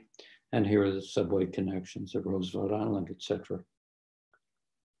night. And here are the subway connections at Roosevelt Island, etc.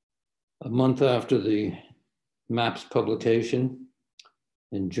 A month after the Maps publication,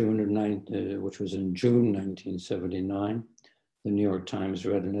 in which was in June 1979, the New York Times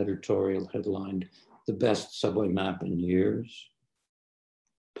read an editorial headlined, "The Best Subway Map in Years."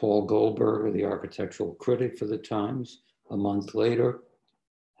 Paul Goldberger, the architectural critic for the Times, a month later,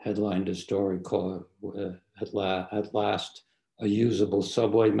 headlined a story called, At Last, A Usable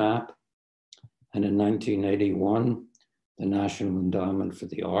Subway Map. And in 1981, the National Endowment for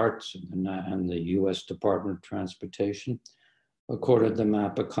the Arts and the US Department of Transportation accorded the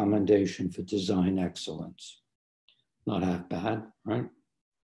map a commendation for design excellence. Not half bad, right?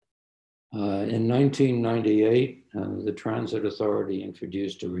 In 1998, the Transit Authority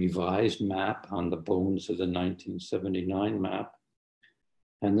introduced a revised map on the bones of the 1979 map.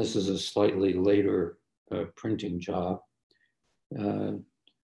 And this is a slightly later printing job. The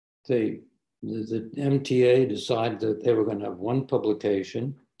MTA decided that they were going to have one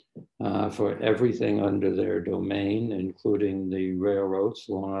publication for everything under their domain, including the railroads,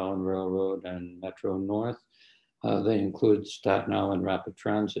 Long Island Railroad and Metro North. They include Staten Island Rapid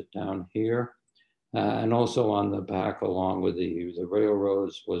Transit down here. And also on the back, along with the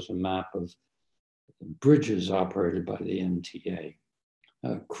railroads, was a map of bridges operated by the MTA.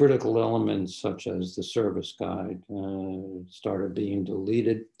 Critical elements such as the service guide started being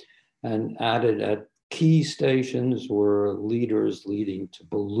deleted, and added at key stations were leaders leading to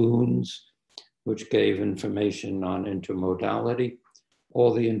balloons, which gave information on intermodality,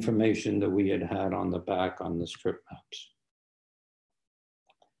 all the information that we had on the back on the strip maps.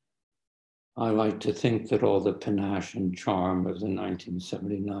 I like to think that all the panache and charm of the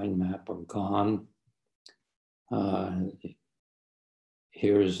 1979 map are gone.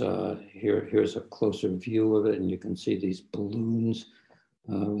 Here's a closer view of it, and you can see these balloons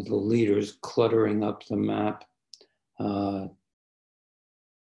with the leaders cluttering up the map. And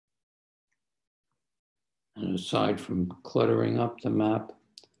aside from cluttering up the map,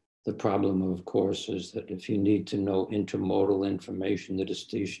 the problem, of course, is that if you need to know intermodal information at a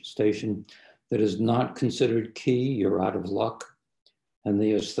station that is not considered key, you're out of luck. And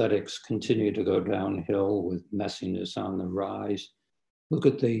the aesthetics continue to go downhill with messiness on the rise. Look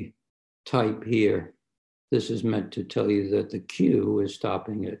at the type here. This is meant to tell you that the queue is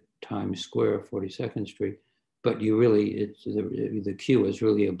stopping at Times Square, 42nd Street, but the queue is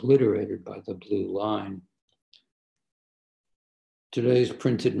really obliterated by the blue line. Today's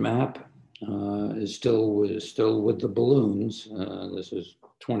printed map is still with the balloons. This is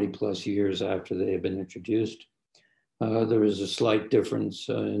 20 plus years after they have been introduced. There is a slight difference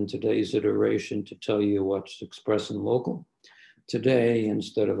in today's iteration to tell you what's express and local. Today,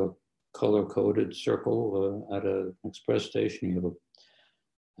 instead of a color-coded circle at an express station, you have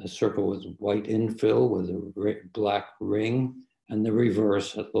a circle with white infill with a black ring, and the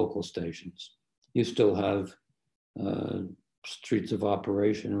reverse at local stations. You still have streets of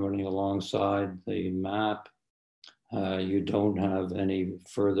operation running alongside the map. You don't have any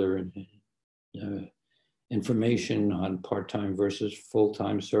further information on part-time versus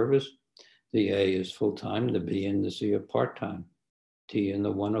full-time service. The A is full-time, the B and the C are part-time, T and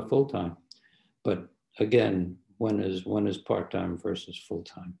the 1 are full-time. But again, one is part-time versus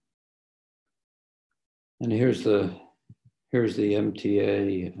full-time. And here's the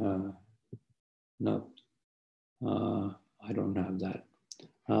MTA. No, I don't have that.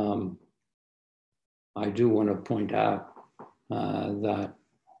 I do want to point out that,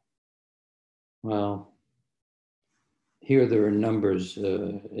 well, here there are numbers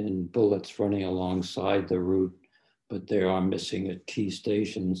in bullets running alongside the route, but they are missing at key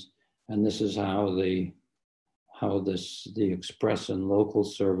stations. And this is how the express and local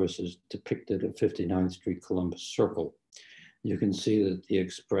service is depicted at 59th Street Columbus Circle. You can see that the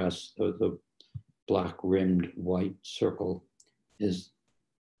express, the black rimmed white circle, is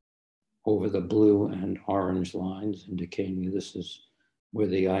over the blue and orange lines, indicating this is where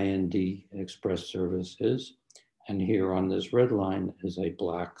the IND express service is. And here on this red line is a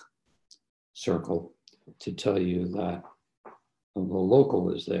black circle to tell you that the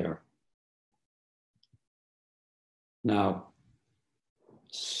local is there. Now,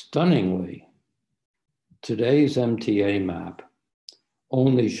 stunningly, today's MTA map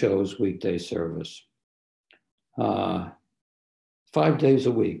only shows weekday service, 5 days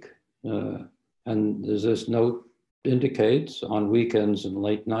a week. And as this note indicates, on weekends and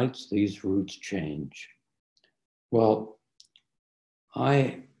late nights, these routes change. Well,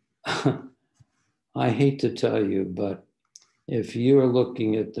 I, I hate to tell you, but if you're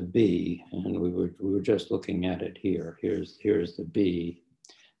looking at the B, and we were just looking at it here, here's the B.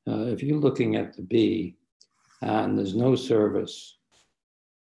 If you're looking at the B and there's no service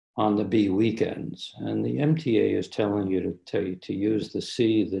on the B weekends, and the MTA is telling you to use the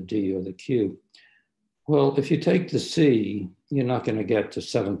C, the D, or the Q. Well, if you take the C, you're not going to get to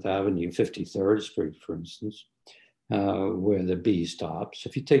 7th Avenue, 53rd Street, for instance, where the B stops.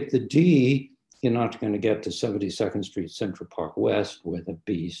 If you take the D, you're not going to get to 72nd Street, Central Park West, where the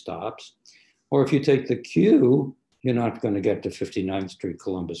B stops. Or if you take the Q, you're not going to get to 59th Street,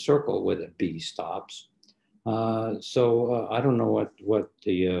 Columbus Circle, where the B stops. So I don't know what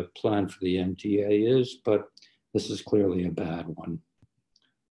the plan for the MTA is, but this is clearly a bad one.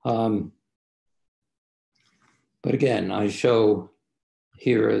 But again, I show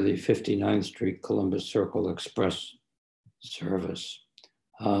here the 59th Street, Columbus Circle Express service.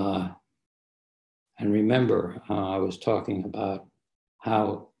 And remember, I was talking about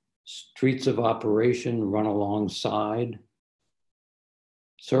how streets of operation run alongside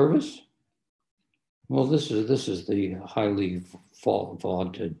service. Well, this is the highly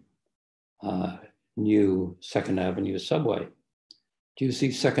vaunted new 2nd Avenue subway. Do you see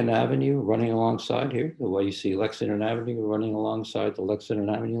 2nd Avenue running alongside here, the way you see Lexington Avenue running alongside the Lexington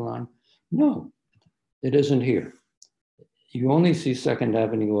Avenue line? No, it isn't here. You only see 2nd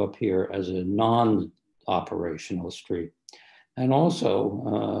Avenue up here as a non-operational street. And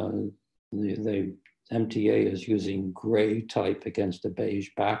also, the MTA is using gray type against a beige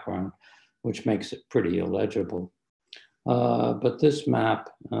background, which makes it pretty illegible. But this map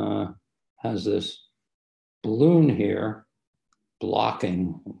has this balloon here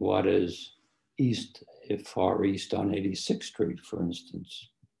blocking what is far east on 86th Street, for instance.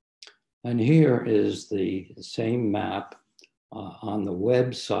 And here is the same map on the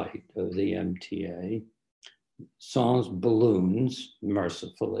website of the MTA, sans balloons,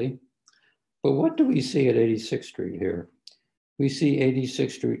 mercifully. But what do we see at 86th Street here? We see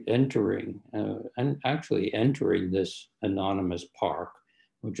 86th Street entering, and actually entering this anonymous park,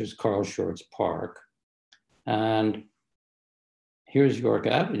 which is Carl Schurz Park. And here's York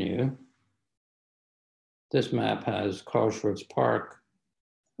Avenue. This map has Carl Schurz Park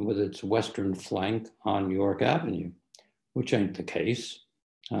with its western flank on York Avenue, which ain't the case.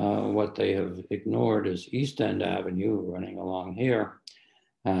 What they have ignored is East End Avenue running along here,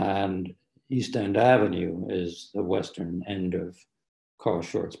 and East End Avenue is the western end of Carl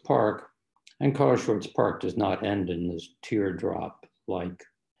Schurz Park, and Carl Schurz Park does not end in this teardrop-like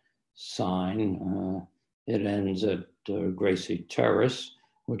sign. It ends at Gracie Terrace,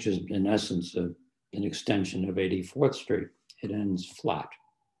 which is in essence an extension of 84th Street. It ends flat.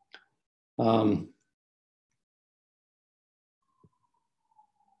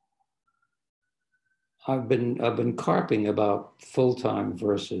 I've been carping about full-time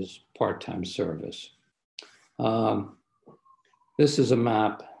versus part-time service. This is a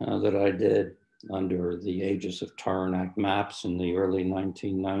map that I did under the aegis of Tauranac Maps in the early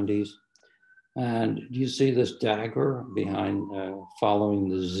 1990s. And do you see this dagger behind following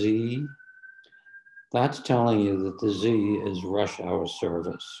the Z? That's telling you that the Z is rush hour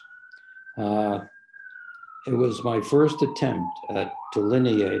service. It was my first attempt at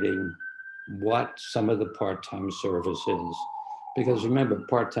delineating what some of the part-time service is. Because remember,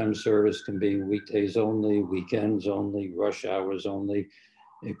 part-time service can be weekdays only, weekends only, rush hours only.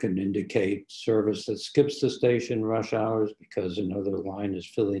 It can indicate service that skips the station rush hours because another line is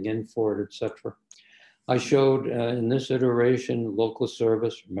filling in for it, etc. I showed in this iteration local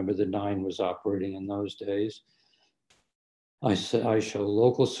service. Remember, the 9 was operating in those days. I show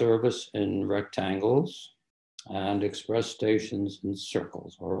local service in rectangles and express stations in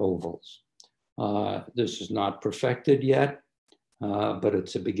circles or ovals. This is not perfected yet, but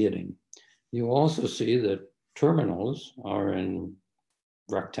it's a beginning. You also see that terminals are in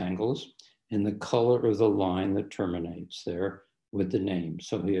rectangles in the color of the line that terminates there with the name.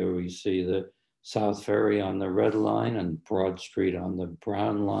 So here we see the South Ferry on the red line and Broad Street on the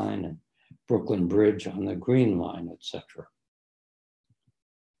brown line and Brooklyn Bridge on the green line, etc.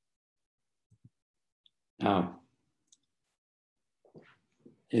 Now,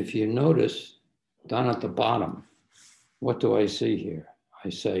 if you notice down at the bottom, what do I see here? I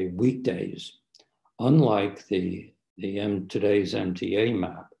say weekdays. Unlike today's MTA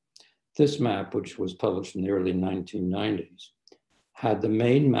map, this map, which was published in the early 1990s, had the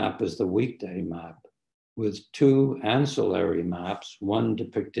main map as the weekday map with 2 ancillary maps, one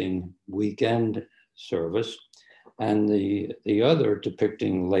depicting weekend service and the other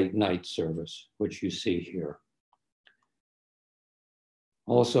depicting late night service, which you see here.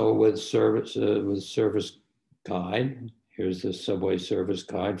 Also with service guide. Here's the subway service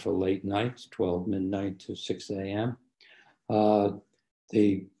guide for late nights, 12 midnight to 6 a.m.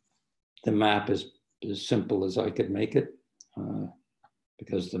 The map is as simple as I could make it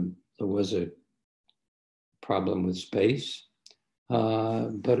because there was a problem with space.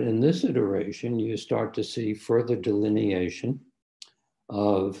 But in this iteration, you start to see further delineation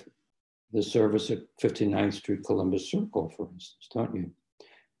of the service at 59th Street, Columbus Circle, for instance, don't you?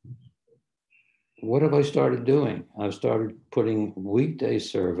 What have I started doing? I've started putting weekday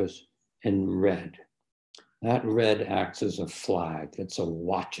service in red. That red acts as a flag. It's a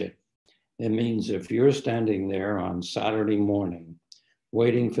watch it. It means if you're standing there on Saturday morning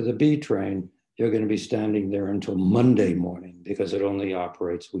waiting for the B train, you're going to be standing there until Monday morning because it only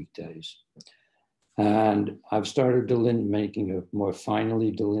operates weekdays. And I've started making a more finely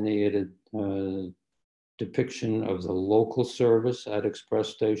delineated depiction of the local service at express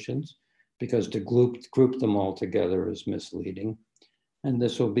stations, because to group them all together is misleading. And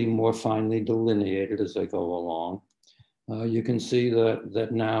this will be more finely delineated as I go along. You can see that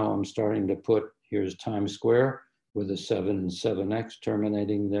now I'm starting to put, here's Times Square with a 7 and 7X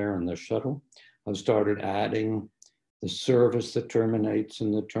terminating there in the shuttle. I've started adding the service that terminates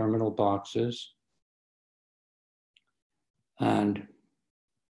in the terminal boxes. And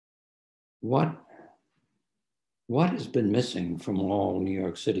what has been missing from all New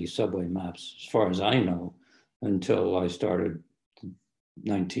York City subway maps, as far as I know, until I started the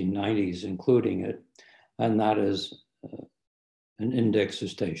 1990s including it, and that is an index of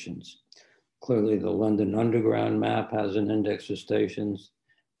stations. Clearly the London Underground map has an index of stations.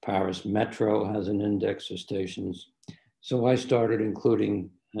 Paris Metro has an index of stations. So I started including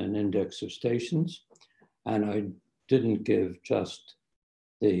an index of stations, and I didn't give just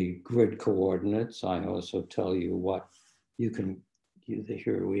the grid coordinates. I also tell you what you can,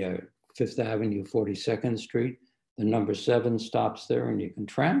 here we are, 5th Avenue, 42nd Street. The number 7 stops there, and you can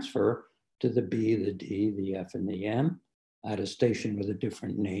transfer to the B, the D, the F, and the M at a station with a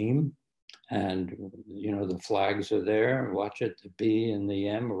different name. And you know, the flags are there. Watch it, the B and the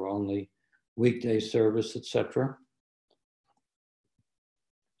M are only weekday service, etc.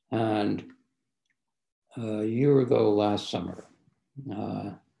 And a year ago, last summer,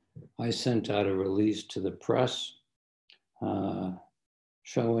 I sent out a release to the press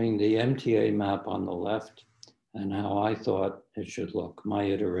showing the MTA map on the left and how I thought it should look. My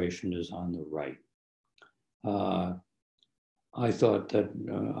iteration is on the right. I thought that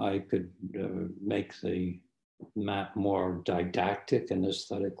I could make the map more didactic and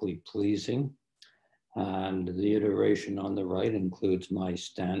aesthetically pleasing. And the iteration on the right includes my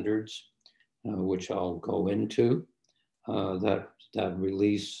standards, which I'll go into. That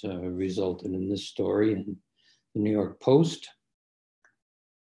release resulted in this story in the New York Post.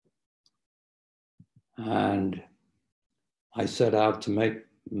 And I set out to make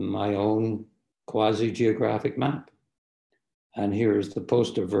my own quasi-geographic map. And here is the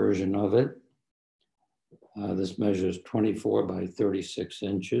poster version of it. This measures 24 by 36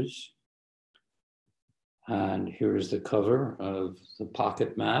 inches. And here is the cover of the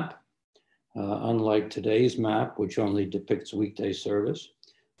pocket map. Unlike today's map, which only depicts weekday service,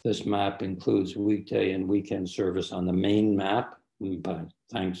 this map includes weekday and weekend service on the main map, but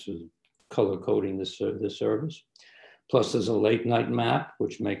thanks to color coding the service. Plus there's a late night map,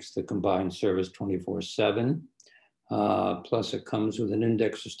 which makes the combined service 24/7. Plus it comes with an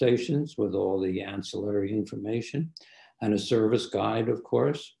index of stations with all the ancillary information and a service guide, of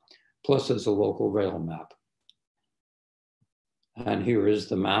course. Plus there's a local rail map. And here is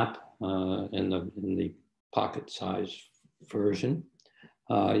the map in the pocket size version.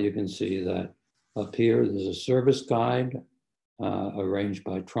 You can see that up here, there's a service guide arranged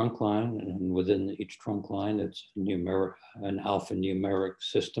by trunk line, and within each trunk line, it's an alphanumeric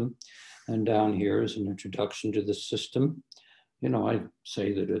system. And down here is an introduction to the system. You know, I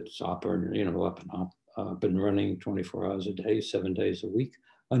say that it's up and running 24 hours a day, 7 days a week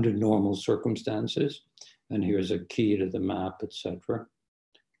under normal circumstances. And here's a key to the map, etc.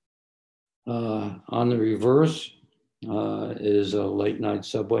 On the reverse is a late night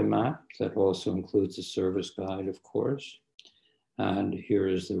subway map that also includes a service guide, of course. And here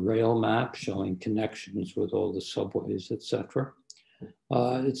is the rail map showing connections with all the subways, etc.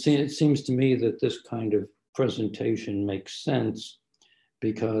 It seems to me that this kind of presentation makes sense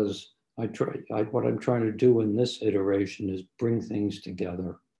because what I'm trying to do in this iteration is bring things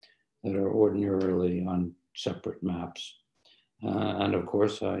together that are ordinarily on separate maps. And of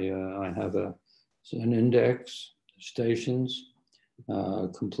course, I have an index, stations.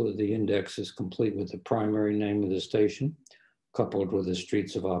 The index is complete with the primary name of the station, coupled with the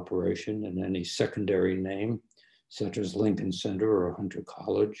streets of operation and any secondary name, such as Lincoln Center or Hunter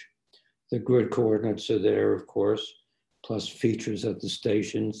College. The grid coordinates are there, of course, plus features at the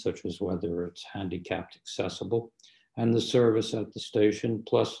station, such as whether it's handicapped accessible, and the service at the station,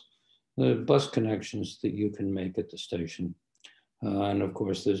 plus the bus connections that you can make at the station. And of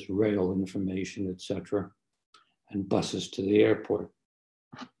course, there's rail information, etc., and buses to the airport.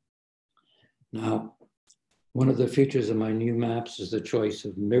 Now, one of the features of my new maps is the choice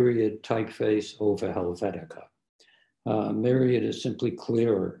of Myriad typeface over Helvetica. Myriad is simply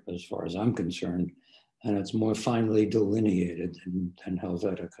clearer as far as I'm concerned, and it's more finely delineated than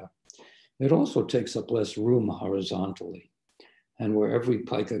Helvetica. It also takes up less room horizontally, and where every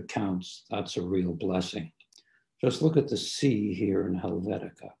pica counts, that's a real blessing. Just look at the C here in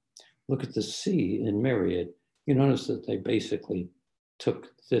Helvetica. Look at the C in Myriad. You notice that they basically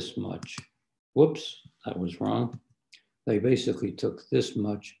took this much. Whoops, that was wrong. They basically took this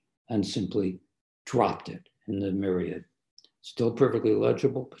much and simply dropped it in the Myriad. Still perfectly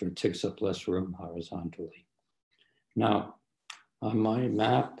legible, but it takes up less room horizontally. Now, on my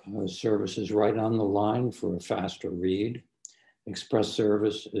map, service is right on the line for a faster read. Express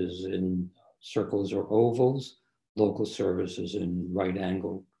service is in circles or ovals. Local service is in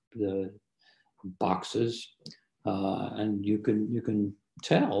right-angled boxes. And you can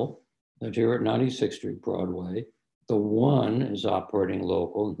tell that here at 96th Street Broadway, the 1 is operating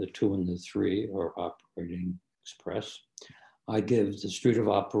local, the 2 and the 3 are operating express. I give the street of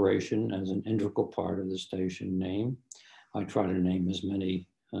operation as an integral part of the station name. I try to name as many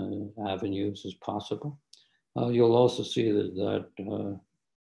avenues as possible. You'll also see that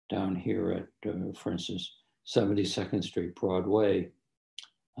down here at, for instance, 72nd Street Broadway,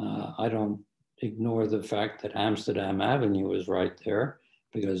 I don't ignore the fact that Amsterdam Avenue is right there,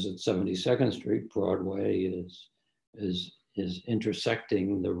 because at 72nd Street Broadway is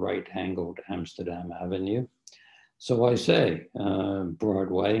intersecting the right-angled Amsterdam Avenue. So I say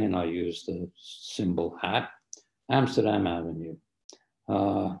Broadway, and I use the symbol hat, Amsterdam Avenue.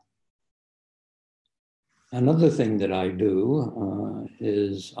 Another thing that I do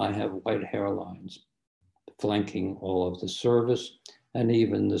is I have white hairlines flanking all of the service and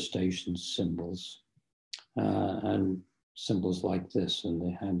even the station symbols, and symbols like this and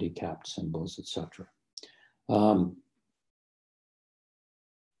the handicapped symbols, etc.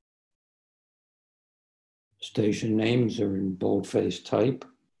 Station names are in boldface type.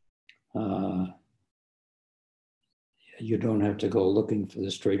 You don't have to go looking for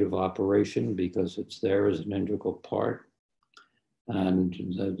the street of operation because it's there as an integral part. And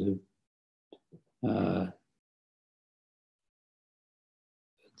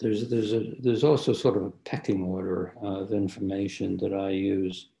there's also sort of a pecking order of information that I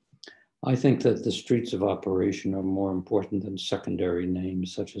use. I think that the streets of operation are more important than secondary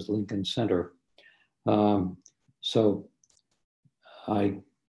names such as Lincoln Center. So I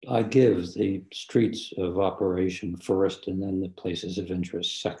give the streets of operation first and then the places of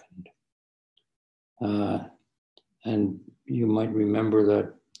interest second. And you might remember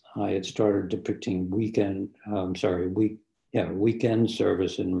that I had started depicting weekend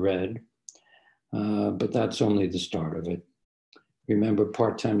service in red, but that's only the start of it. Remember,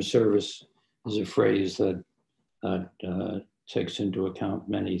 part-time service is a phrase that takes into account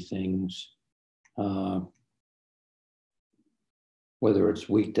many things, whether it's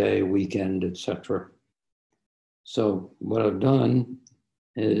weekday, weekend, etc. So what I've done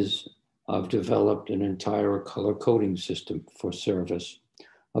is I've developed an entire color coding system for service.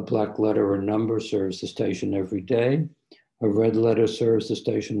 A black letter or number serves the station every day. A red letter serves the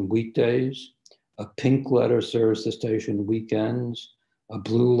station weekdays. A pink letter serves the station weekends. A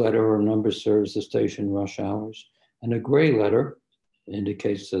blue letter or number serves the station rush hours. And a gray letter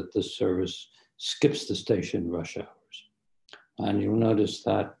indicates that the service skips the station rush hours. And you'll notice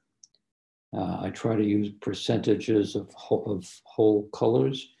that I try to use percentages of whole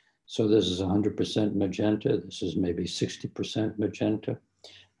colors. So this is 100% magenta. This is maybe 60% magenta.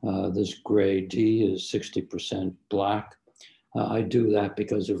 This gray D is 60% black. I do that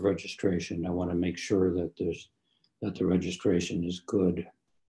because of registration. I want to make sure that the registration is good.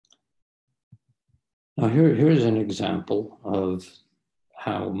 Now here's an example of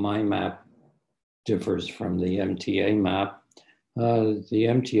how my map differs from the MTA map. The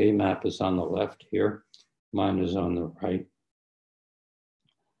MTA map is on the left here. Mine is on the right.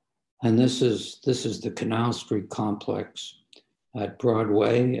 And this is the Canal Street complex at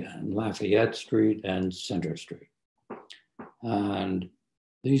Broadway and Lafayette Street and Center Street. And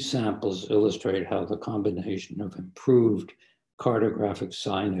these samples illustrate how the combination of improved cartographic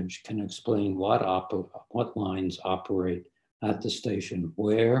signage can explain what lines operate at the station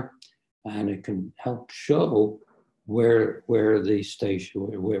where, and it can help show where the station,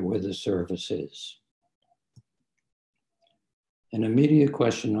 where the service is. An immediate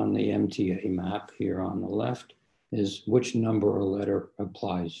question on the MTA map here on the left is which number or letter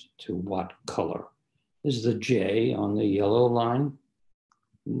applies to what color? Is the J on the yellow line?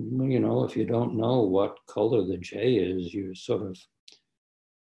 You know, if you don't know what color the J is, you're sort of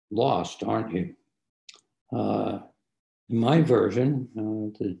lost, aren't you? In my version,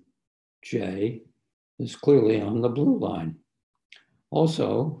 the J is clearly on the blue line.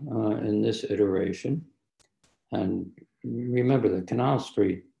 Also, in this iteration, and remember the Canal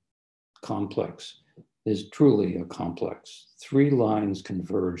Street complex is truly a complex. 3 lines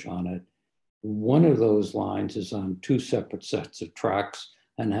converge on it. One of those lines is on 2 separate sets of tracks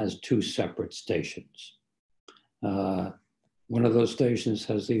and has 2 separate stations. One of those stations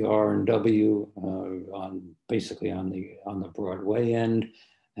has the R and W basically on the Broadway end,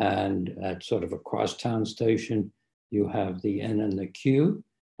 and at sort of a crosstown station, you have the N and the Q,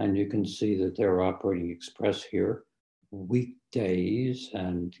 and you can see that they're operating express here weekdays,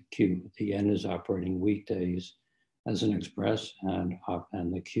 and the N is operating weekdays as an express, and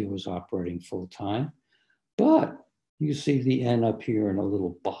the Q is operating full time. But you see the N up here in a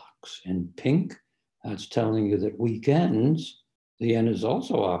little box in pink. That's telling you that weekends, the N is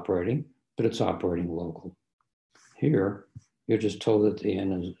also operating, but it's operating local. Here, you're just told that the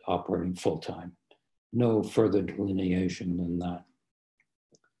N is operating full time. No further delineation than that.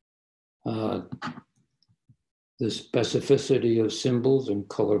 The specificity of symbols and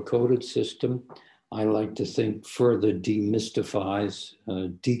color-coded system, I like to think further demystifies,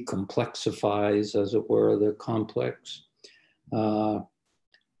 decomplexifies, as it were, the complex.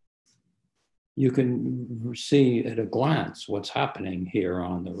 You can see at a glance what's happening here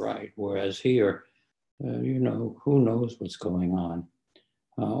on the right, whereas here, you know, who knows what's going on.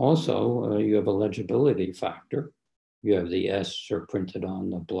 Also, you have a legibility factor. You have the S are printed on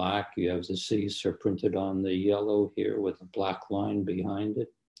the black. You have the C's are printed on the yellow here with a black line behind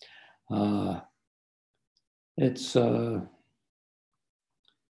it. It's a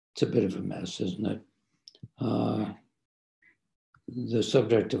bit of a mess, isn't it? The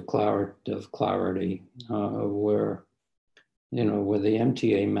subject of clarity, where, you know, where the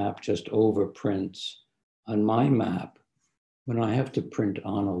MTA map just overprints. On my map, when I have to print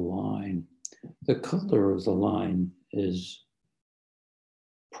on a line, the color of the line is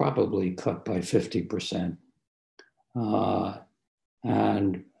probably cut by 50%.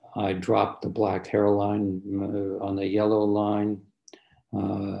 And I dropped the black hairline on the yellow line.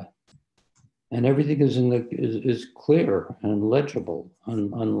 And everything is clear and legible,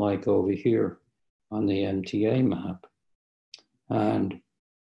 unlike over here on the MTA map. And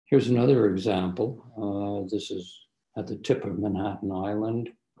here's another example. This is at the tip of Manhattan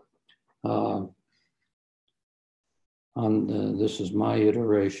Island. This is my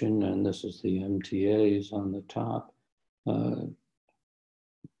iteration, and this is the MTA's on the top.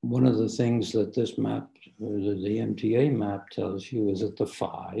 One of the things that this map, the MTA map tells you is that the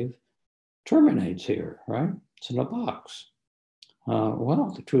 5 terminates here, right? It's in a box.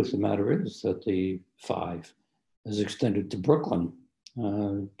 Well, the truth of the matter is that the 5 is extended to Brooklyn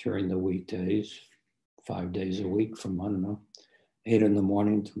during the weekdays, 5 days a week from, I don't know, 8 in the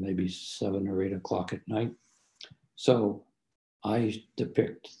morning to maybe 7 or 8 o'clock at night. So I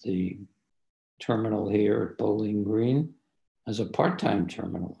depict the terminal here at Bowling Green as a part-time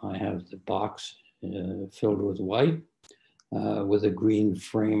terminal. I have the box filled with white with a green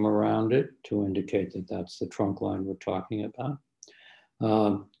frame around it to indicate that that's the trunk line we're talking about.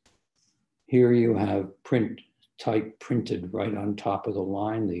 Here you have type printed right on top of the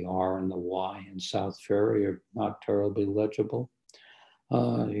line. The R and the Y in South Ferry are not terribly legible.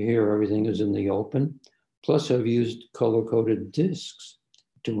 Here everything is in the open. Plus I've used color-coded discs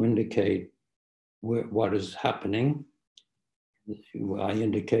to indicate what is happening. I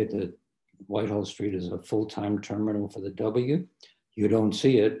indicate that Whitehall Street is a full-time terminal for the W. You don't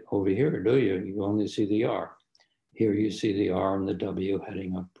see it over here, do you? You only see the R. Here you see the R and the W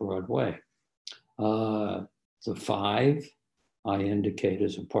heading up Broadway. The 5, I indicate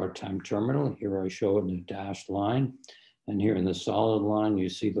as a part-time terminal. Here I show it in a dashed line. And here in the solid line, you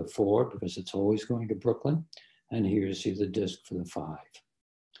see the 4 because it's always going to Brooklyn. And here you see the disc for the 5.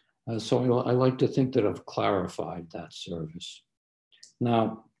 So I like to think that I've clarified that service.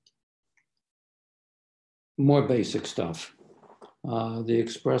 Now, more basic stuff. The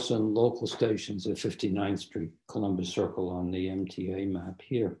express and local stations at 59th Street, Columbus Circle on the MTA map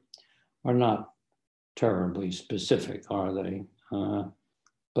here are not terribly specific, are they?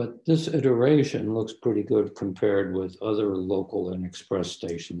 But this iteration looks pretty good compared with other local and express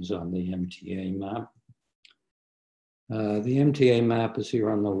stations on the MTA map. The MTA map is here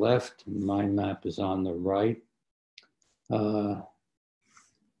on the left, and my map is on the right.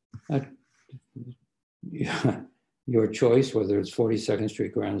 Your choice, whether it's 42nd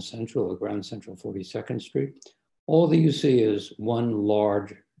Street Grand Central or Grand Central 42nd Street. All that you see is one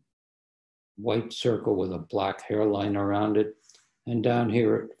large white circle with a black hairline around it. And down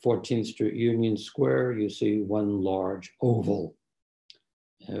here at 14th Street Union Square, you see one large oval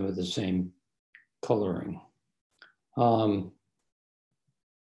with the same coloring.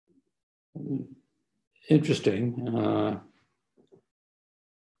 Interesting.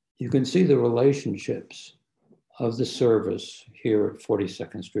 You can see the relationships of the service here at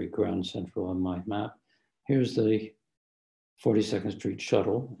 42nd Street Grand Central on my map. Here's the 42nd Street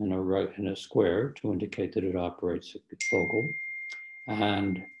shuttle in a square to indicate that it operates local.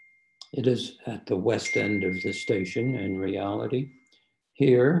 And it is at the west end of the station in reality.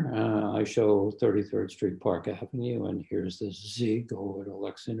 Here, I show 33rd Street Park Avenue, and here's the ZIG over to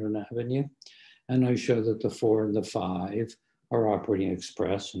Lexington Avenue. And I show that the 4 and the 5 are operating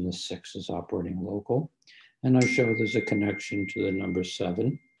express and the 6 is operating local. And I show there's a connection to the number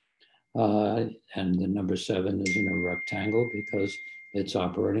 7. And the number 7 is in a rectangle because it's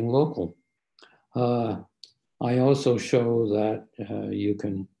operating local. I also show that you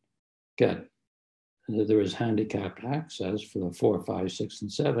can get, there is handicapped access for the 4, 5, 6,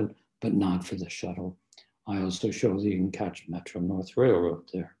 and 7, but not for the shuttle. I also show that you can catch Metro North Railroad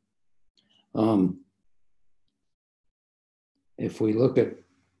there. If we look at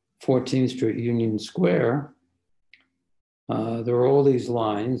 14th Street Union Square, there are all these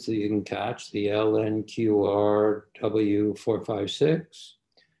lines that you can catch, the L, N, Q, R, W, 4, 5, 6.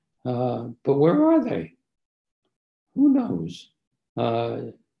 But where are they? Who knows?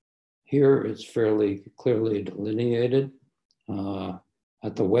 Here it's fairly clearly delineated.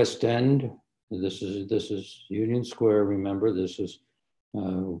 At the west end, this is Union Square. Remember, this is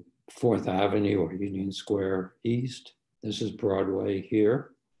 4th Avenue or Union Square East. This is Broadway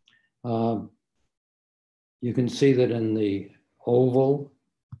here. You can see that in the oval,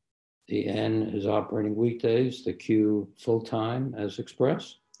 the N is operating weekdays, the Q full-time as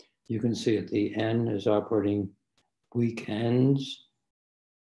express. You can see that the N is operating weekends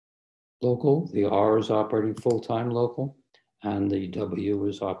local, the R is operating full-time local, and the W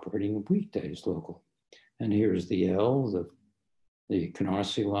is operating weekdays local. And here's the L, the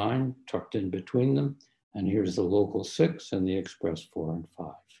Canarsie line tucked in between them, and here's the local 6 and the express 4 and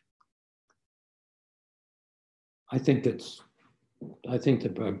 5. I think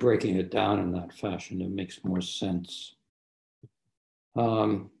that by breaking it down in that fashion, it makes more sense.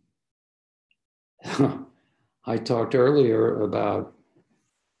 I talked earlier about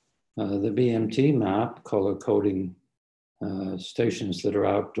the BMT map, color coding stations that are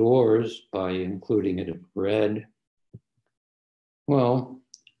outdoors by including it in red. Well,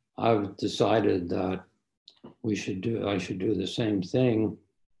 I've decided that I should do the same thing.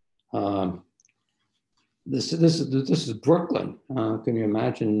 This is Brooklyn. Can you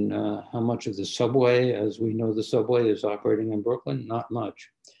imagine how much of the subway, as we know the subway, is operating in Brooklyn? Not much.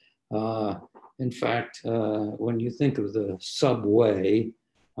 In fact, when you think of the subway,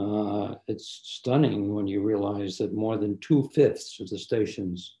 it's stunning when you realize that more than 2/5 of the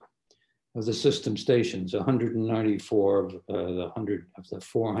stations, of the system stations, 194 of the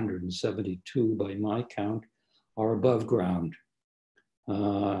 472 by my count, are above ground.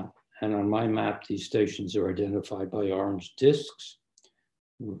 And on my map, these stations are identified by orange discs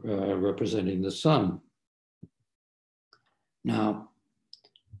representing the sun. Now,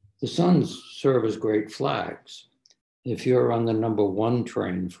 the suns serve as great flags. If you're on the number 1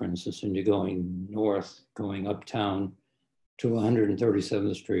 train, for instance, and you're going north, going uptown to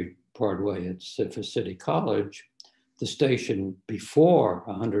 137th Street Broadway at City College, the station before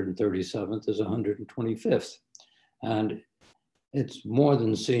 137th is 125th. And it's more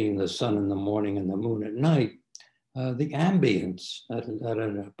than seeing the sun in the morning and the moon at night. The ambience at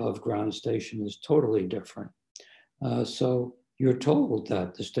an above ground station is totally different. So you're told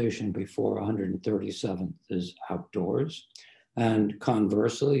that the station before 137th is outdoors. And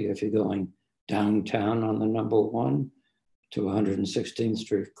conversely, if you're going downtown on the number 1 to 116th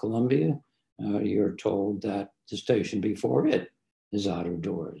Street Columbia, you're told that the station before it is out of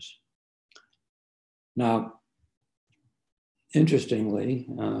doors. Now, interestingly,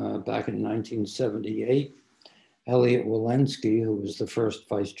 back in 1978, Elliot Walensky, who was the first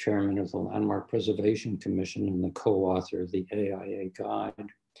vice chairman of the Landmark Preservation Commission and the co-author of the AIA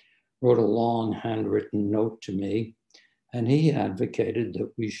Guide, wrote a long handwritten note to me And he advocated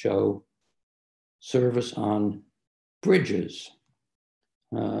that we show service on bridges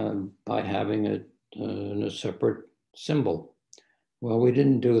by having it in a separate symbol. Well, we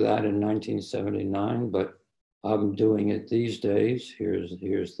didn't do that in 1979, but I'm doing it these days. Here's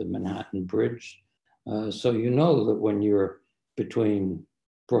the Manhattan Bridge. So you know that when you're between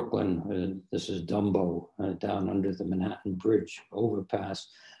Brooklyn, this is Dumbo, down under the Manhattan Bridge overpass.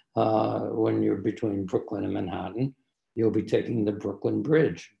 When you're between Brooklyn and Manhattan, you'll be taking the Brooklyn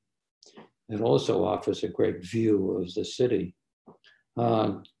Bridge. It also offers a great view of the city.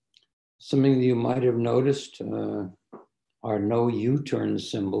 Something that you might have noticed are no U-turn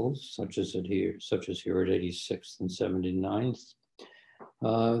symbols, such as here at 86th and 79th.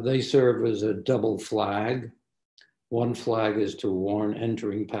 They serve as a double flag. One flag is to warn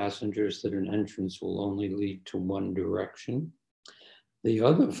entering passengers that an entrance will only lead to one direction. The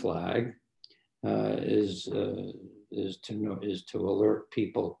other flag is to alert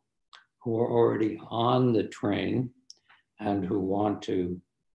people who are already on the train and who want to,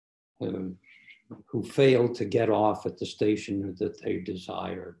 who failed to get off at the station that they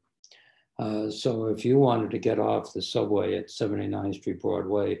desired. So if you wanted to get off the subway at 79th Street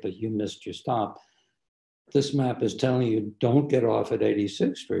Broadway, but you missed your stop, this map is telling you don't get off at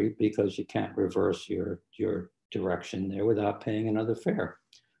 86th Street because you can't reverse your direction there without paying another fare.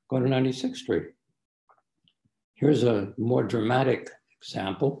 Go to 96th Street. Here's a more dramatic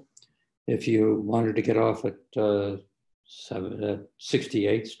example. If you wanted to get off at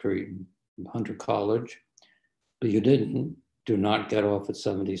 68th Street, Hunter College, but you didn't, do not get off at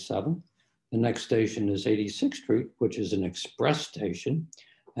 77th. The next station is 86th Street, which is an express station.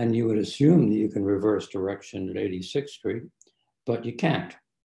 And you would assume that you can reverse direction at 86th Street, but you can't,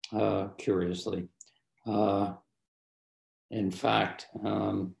 curiously. In fact,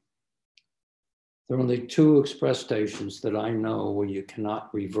 there are only two express stations that I know where you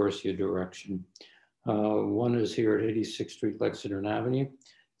cannot reverse your direction. One is here at 86th Street, Lexington Avenue.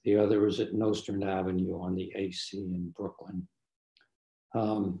 The other is at Nostrand Avenue on the AC in Brooklyn.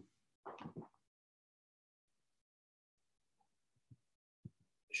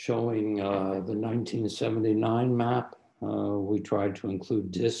 Showing the 1979 map, we tried to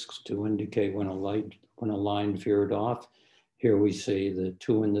include discs to indicate when a line veered off. Here we see the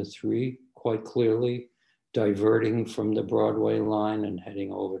 2 and the 3 quite clearly diverting from the Broadway line and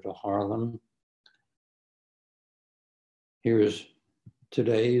heading over to Harlem. Here's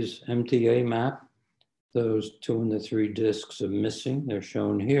today's MTA map. Those 2 and the 3 discs are missing. They're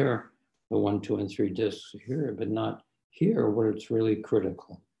shown here. The 1, 2, and 3 discs are here, but not here where it's really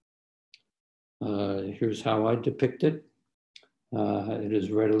critical. Here's how I depict it. It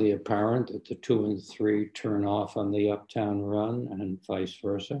is readily apparent that the 2 and 3 turn off on the Uptown Run and vice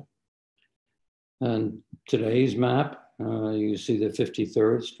versa. And today's map, you see the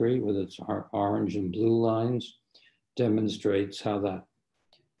 53rd Street with its orange and blue lines demonstrates how that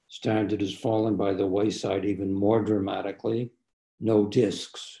standard has fallen by the wayside even more dramatically. No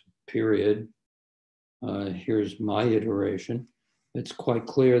discs, period. Here's my iteration. It's quite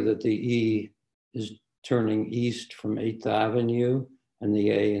clear that the E is turning east from 8th Avenue and the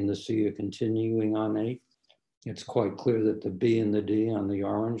A and the C are continuing on 8th. It's quite clear that the B and the D on the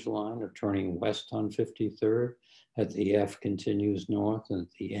orange line are turning west on 53rd, that the F continues north and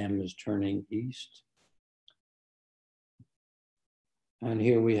the M is turning east. And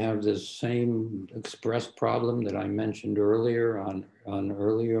here we have this same express problem that I mentioned earlier on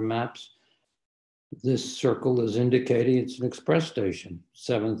earlier maps. This circle is indicating it's an express station,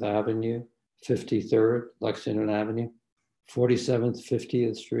 7th Avenue, 53rd, Lexington Avenue, 47th,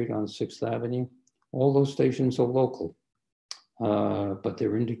 50th Street on 6th Avenue. All those stations are local, but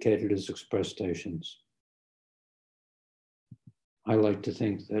they're indicated as express stations. I like to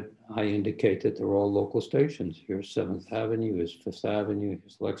think that I indicate that they're all local stations. Here's 7th Avenue, here's 5th Avenue,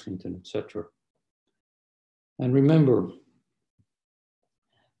 here's Lexington, etc. And remember,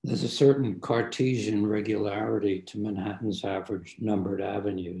 there's a certain Cartesian regularity to Manhattan's average numbered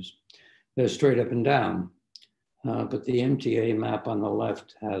avenues. They're straight up and down, but the MTA map on the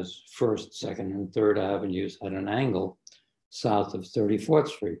left has 1st, 2nd, and 3rd avenues at an angle south of 34th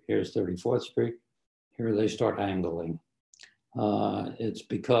Street. Here's 34th Street. Here they start angling. It's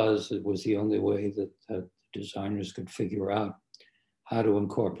because it was the only way that designers could figure out how to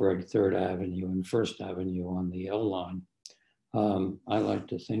incorporate 3rd Avenue and 1st Avenue on the L line. I like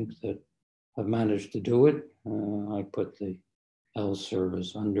to think that I've managed to do it. I put the L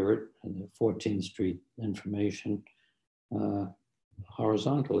service under it and the 14th Street information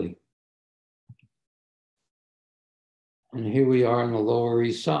horizontally. And here we are on the Lower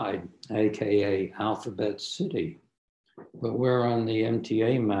East Side, AKA Alphabet City. But where on the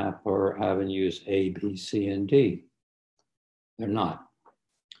MTA map are avenues A, B, C, and D? They're not.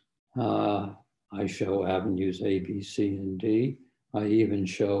 I show avenues A, B, C, and D. I even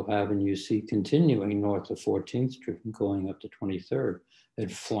show Avenue C continuing north of 14th Street and going up to 23rd.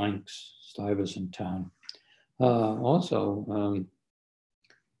 It flanks Stuyvesant Town.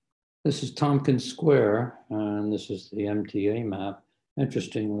 This is Tompkins Square, and this is the MTA map.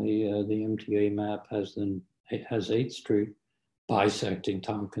 Interestingly, the MTA map has 8th Street bisecting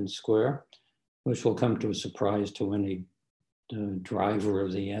Tompkins Square, which will come to a surprise to any driver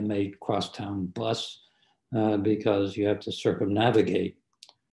of the M8 crosstown bus, because you have to circumnavigate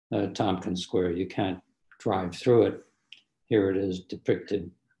Tompkins Square. You can't drive through it. Here it is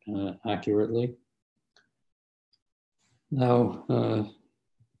depicted accurately. Now,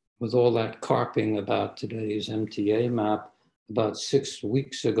 with all that carping about today's MTA map, about 6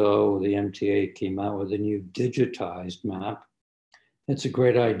 weeks ago, the MTA came out with a new digitized map. It's a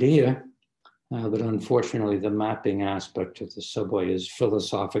great idea, but unfortunately, the mapping aspect of the subway is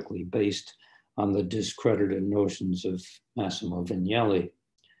philosophically based on the discredited notions of Massimo Vignelli.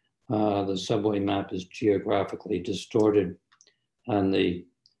 The subway map is geographically distorted, and the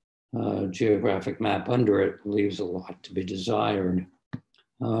geographic map under it leaves a lot to be desired.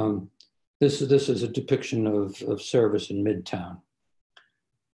 This is a depiction of service in Midtown.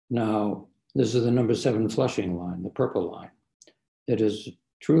 Now, this is the number 7 Flushing line, the purple line. It is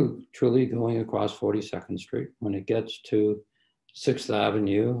truly going across 42nd Street. When it gets to 6th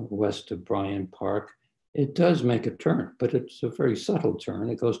Avenue, west of Bryant Park, it does make a turn, but it's a very subtle turn.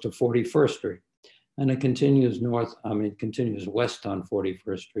 It goes to 41st Street, and it continues continues west on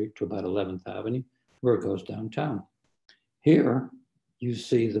 41st Street to about 11th Avenue, where it goes downtown. Here, you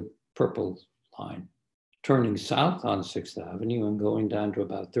see the purple line turning south on 6th Avenue and going down to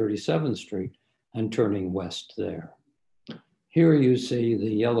about 37th Street and turning west there. Here you see the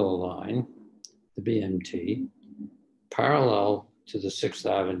yellow line, the BMT, parallel to the 6th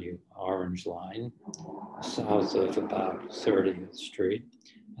Avenue orange line, south of about 30th Street,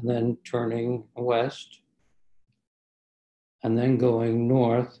 and then turning west, and then going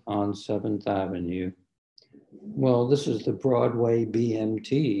north on 7th Avenue. Well, this is the Broadway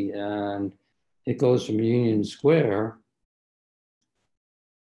BMT, and it goes from Union Square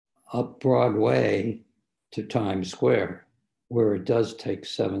up Broadway to Times Square, where it does take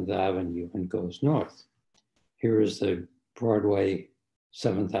 7th Avenue and goes north. Here is the Broadway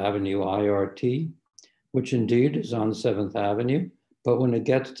 7th Avenue IRT, which indeed is on 7th Avenue, but when it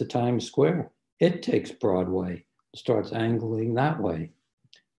gets to Times Square, it takes Broadway, starts angling that way.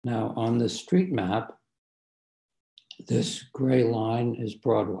 Now, on the street map, this gray line is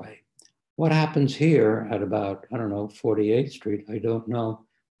Broadway. What happens here at about, 48th Street? I don't know,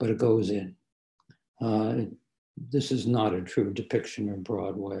 but it goes in. This is not a true depiction of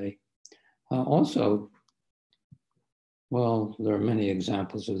Broadway. Also, well, there are many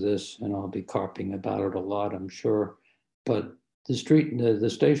examples of this, and I'll be carping about it a lot, I'm sure, but the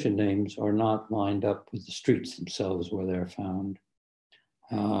station names are not lined up with the streets themselves where they're found.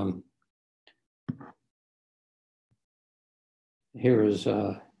 Here is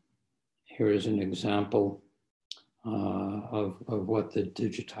an example of what the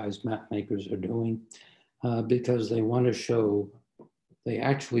digitized map makers are doing, because they want to show they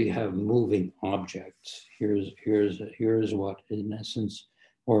actually have moving objects. Here's what, in essence,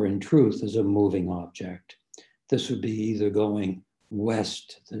 or in truth, is a moving object. This would be either going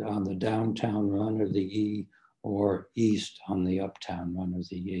west on the downtown run of the E, or east on the uptown run of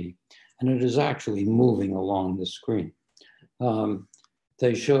the E. And it is actually moving along the screen.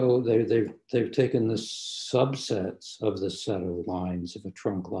 They show they've taken the subsets of the set of lines of a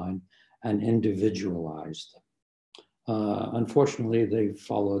trunk line and individualized them. Unfortunately, they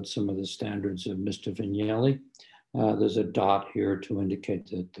followed some of the standards of Mr. Vignelli. There's a dot here to indicate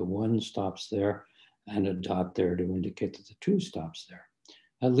that the 1 stops there, and a dot there to indicate that the 2 stops there.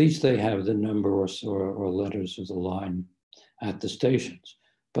 At least they have the number or letters of the line at the stations.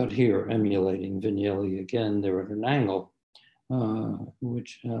 But here, emulating Vignelli again, they're at an angle,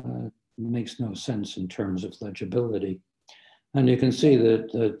 which makes no sense in terms of legibility. And you can see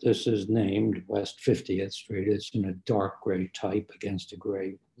that this is named West 50th Street. It's in a dark gray type against a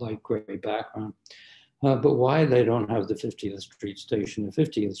light gray background. But why they don't have the 50th Street station at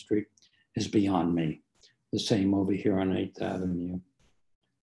 50th Street is beyond me. The same over here on 8th Avenue.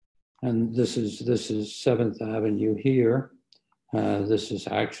 And this is 7th Avenue here. This is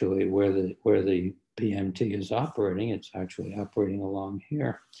actually where the BMT is operating. It's actually operating along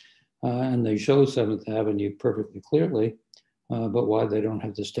here. And they show 7th Avenue perfectly clearly, but why they don't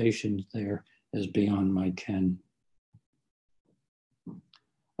have the stations there is beyond my ken.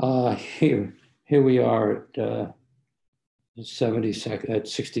 Here we are at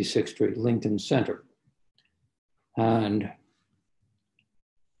 66th Street, Lincoln Center. And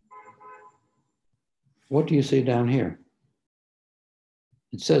what do you see down here?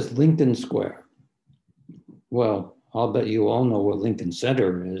 It says Lincoln Square. Well, I'll bet you all know what Lincoln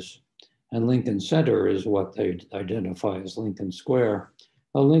Center is. And Lincoln Center is what they identify as Lincoln Square.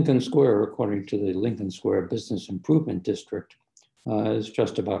 Lincoln Square, according to the Lincoln Square Business Improvement District, is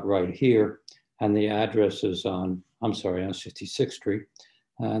just about right here. And the address is on 66th Street.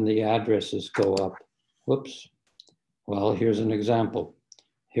 And the addresses go up, whoops. Well, here's an example.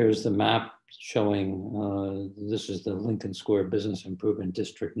 Here's the map showing, this is the Lincoln Square Business Improvement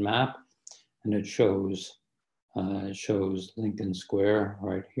District map. And it shows Lincoln Square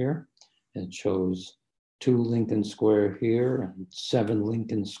right here. It shows 2 Lincoln Square here and 7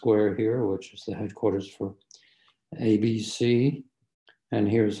 Lincoln Square here, which is the headquarters for ABC. And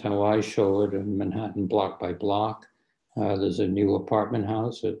here's how I show it in Manhattan block by block. There's a new apartment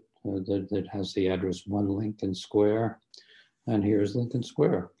house that has the address 1 Lincoln Square. And here's Lincoln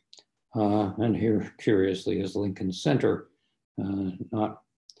Square. And here, curiously, is Lincoln Center, not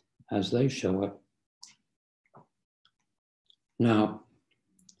as they show it. Now,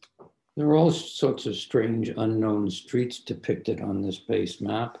 there are all sorts of strange unknown streets depicted on this base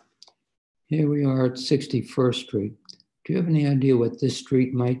map. Here we are at 61st Street. Do you have any idea what this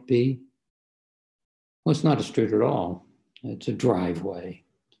street might be? Well, it's not a street at all. It's a driveway.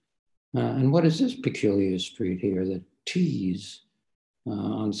 And what is this peculiar street here that tees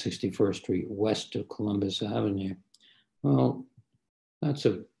on 61st Street west of Columbus Avenue? Well, that's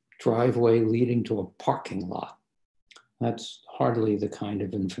a driveway leading to a parking lot. That's hardly the kind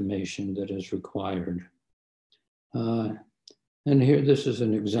of information that is required. And here, this is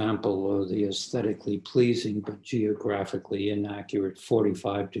an example of the aesthetically pleasing but geographically inaccurate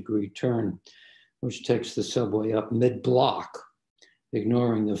 45-degree turn, which takes the subway up mid-block,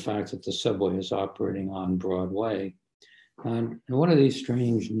 ignoring the fact that the subway is operating on Broadway. And one of these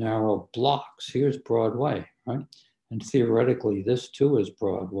strange narrow blocks, here's Broadway, right? And theoretically, this too is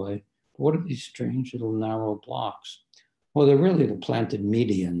Broadway. What are these strange little narrow blocks? Well, they're really the planted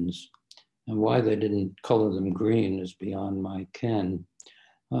medians, and why they didn't color them green is beyond my ken.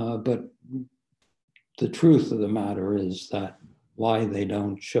 But the truth of the matter is that why they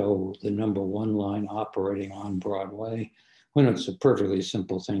don't show the number 1 line operating on Broadway, when it's a perfectly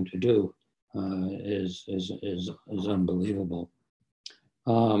simple thing to do, is unbelievable.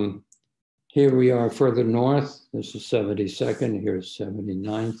 Here we are further north. This is 72nd, here's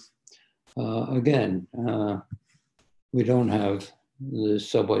 79th. Again, we don't have the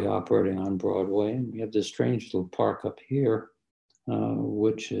subway operating on Broadway. And we have this strange little park up here,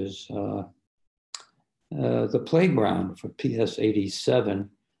 which is the playground for PS 87.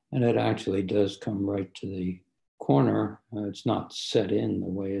 And it actually does come right to the corner. It's not set in the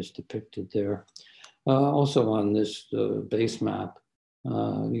way it's depicted there. Also on this base map,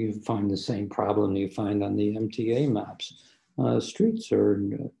 you find the same problem you find on the MTA maps. Streets are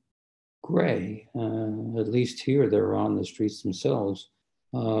gray, at least here they're on the streets themselves.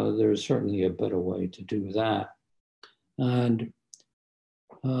 There's certainly a better way to do that. And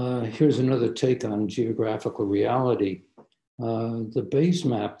here's another take on geographical reality. The base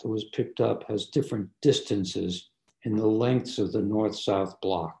map that was picked up has different distances in the lengths of the north-south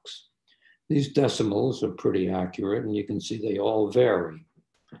blocks. These decimals are pretty accurate, and you can see they all vary.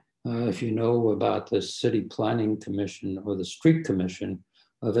 If you know about the City Planning Commission or the Street Commission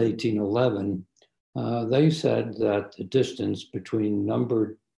of 1811, they said that the distance between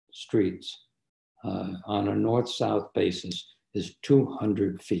numbered streets on a north-south basis is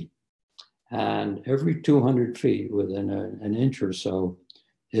 200 feet. And every 200 feet within an inch or so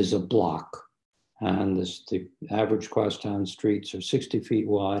is a block. And the average crosstown streets are 60 feet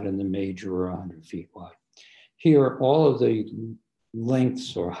wide and the major are 100 feet wide. Here, all of the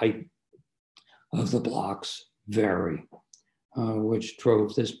lengths or height of the blocks vary, which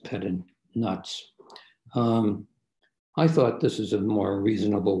drove this pedant nuts. I thought this is a more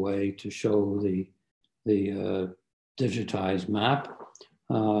reasonable way to show the digitized map.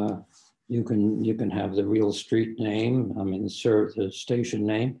 You can have the real street name, the station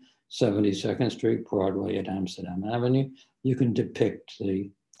name, 72nd Street, Broadway at Amsterdam Avenue. You can depict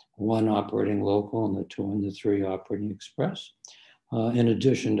the 1 operating local and the 2 and the 3 operating express. In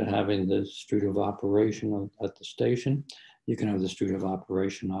addition to having the street of operation at the station, you can have the street of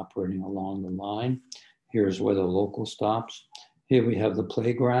operation operating along the line. Here's where the local stops. Here we have the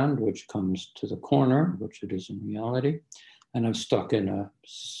playground, which comes to the corner, which it is in reality. And I've stuck in a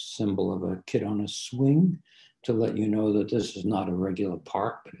symbol of a kid on a swing, to let you know that this is not a regular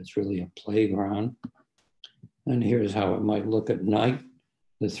park, but it's really a playground. And here's how it might look at night.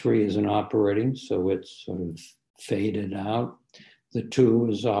 The 3 isn't operating, so it's sort of faded out. The 2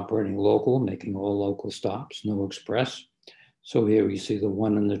 is operating local, making all local stops, no express. So here we see the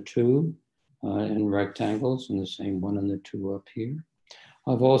 1 and the 2 in rectangles, and the same 1 and the 2 up here.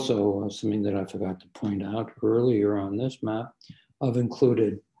 I've also, something that I forgot to point out earlier on this map, I've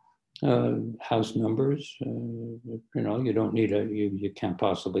included house numbers. You know, you don't need you can't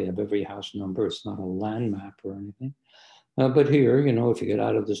possibly have every house number. It's not a land map or anything. But here, you know, if you get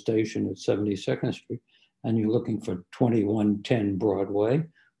out of the station at 72nd Street and you're looking for 2110 Broadway,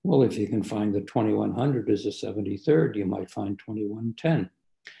 well, if you can find the 2100 is the 73rd, you might find 2110.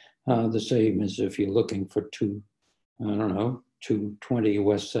 The same as if you're looking for 220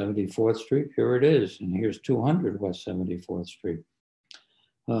 West 74th Street, here it is, and here's 200 West 74th Street.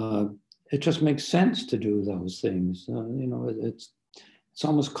 It just makes sense to do those things. You know, it's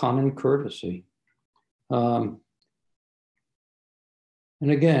almost common courtesy. And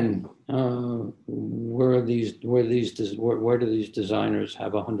again, where do these designers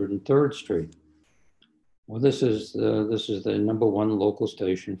have 103rd Street? Well, this is the #1 local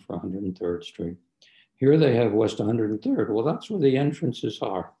station for 103rd Street. Here they have West 103rd. Well, that's where the entrances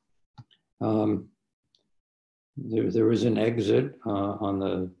are. There is an exit on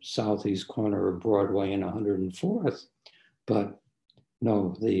the southeast corner of Broadway and 104th, but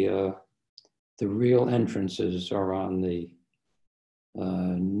no, the real entrances are on the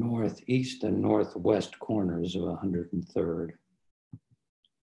northeast and northwest corners of 103rd.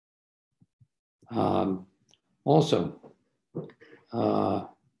 Also,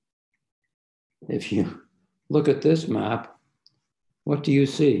 if you look at this map, what do you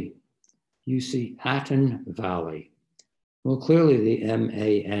see? You see Hatton Valley. Well, clearly the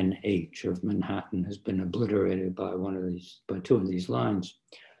MANH of Manhattan has been obliterated by two of these lines.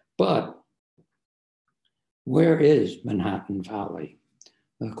 But where is Manhattan Valley?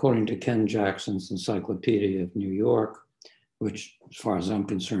 According to Ken Jackson's Encyclopedia of New York, which as far as I'm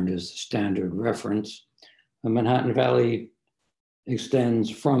concerned is the standard reference, the Manhattan Valley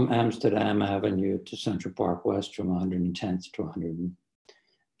extends from Amsterdam Avenue to Central Park West from 110th to 100th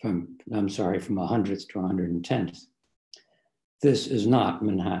to 110th. This is not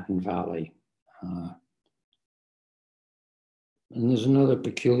Manhattan Valley. And there's another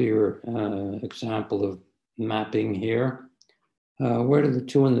peculiar example of mapping here. Where do the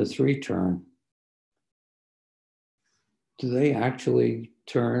 2 and the 3 turn? Do they actually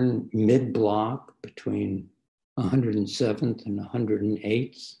turn mid-block between 107th and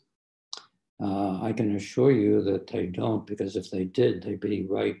 108th? I can assure you that they don't, because if they did, they'd be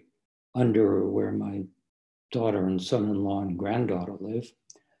right under where my daughter and son-in-law and granddaughter live.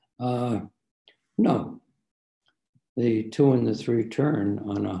 No, the 2 and the 3 turn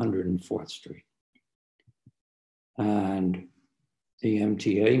on 104th Street. And the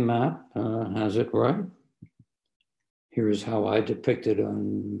MTA map has it right. Here's how I depict it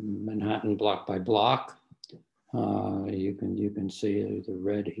on Manhattan block by block. You can see the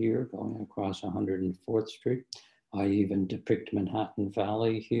red here going across 104th Street. I even depict Manhattan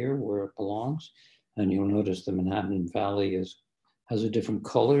Valley here where it belongs. And you'll notice the Manhattan Valley has a different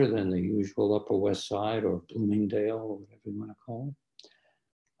color than the usual Upper West Side or Bloomingdale or whatever you want to call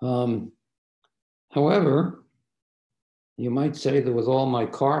it. However, you might say that with all my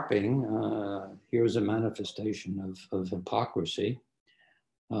carping, here's a manifestation of hypocrisy.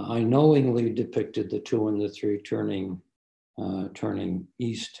 I knowingly depicted the 2 and the 3 turning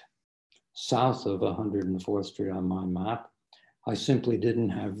east, south of 104th Street on my map. I simply didn't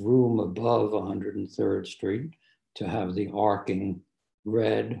have room above 103rd Street to have the arcing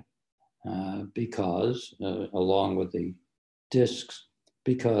red because, along with the discs,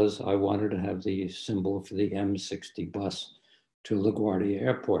 because I wanted to have the symbol for the M60 bus to LaGuardia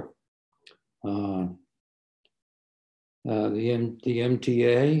Airport. The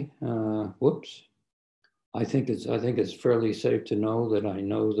MTA, whoops. I think it's fairly safe to know that I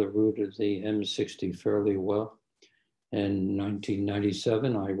know the route of the M60 fairly well. In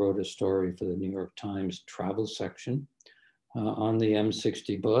 1997, I wrote a story for the New York Times travel section on the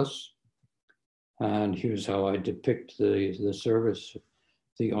M60 bus. And here's how I depict the service.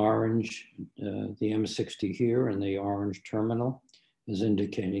 The orange, the M60 here and the orange terminal is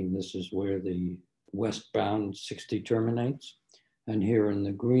indicating this is where the westbound 60 terminates. And here in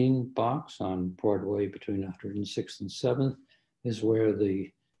the green box on Broadway between 106th and 7th is where the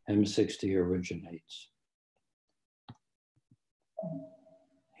M60 originates.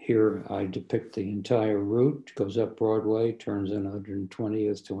 Here I depict the entire route, goes up Broadway, turns in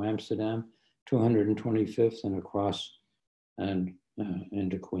 120th to Amsterdam, to 125th and across and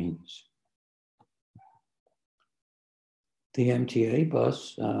into Queens. The MTA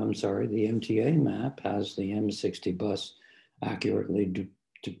bus, the MTA map has the M60 bus accurately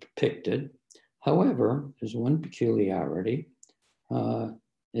depicted. However, there's one peculiarity.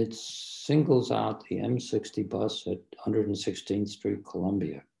 It singles out the M60 bus at 116th Street,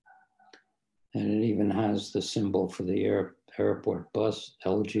 Columbia. And it even has the symbol for the airport bus,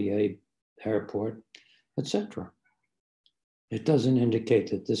 LGA airport, etc. It doesn't indicate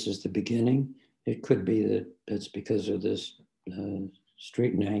that this is the beginning. It could be that it's because of this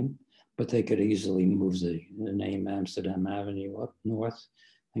street name, but they could easily move the name Amsterdam Avenue up north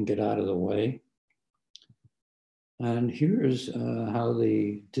and get out of the way. And here's how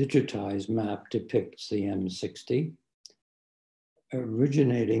the digitized map depicts the M60,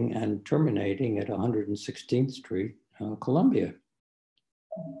 originating and terminating at 116th Street, Columbia,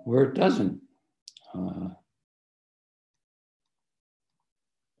 where it doesn't.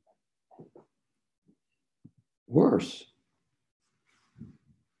 Worse.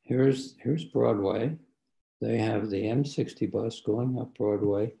 Here's Broadway. They have the M60 bus going up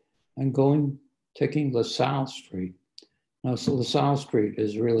Broadway and taking LaSalle Street. Now, so LaSalle Street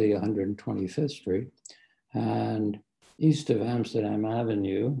is really 125th Street, and east of Amsterdam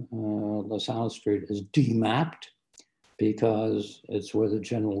Avenue, LaSalle Street is demapped because it's where the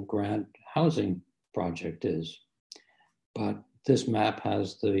General Grant housing project is. But this map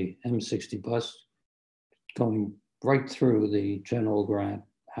has the M60 bus going right through the General Grant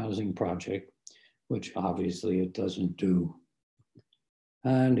housing project, which obviously it doesn't do.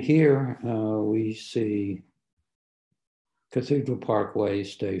 And here we see Cathedral Parkway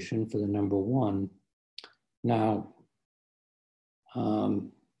Station for the number 1. Now,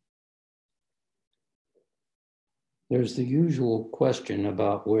 there's the usual question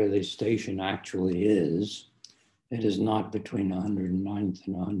about where the station actually is. It is not between 109th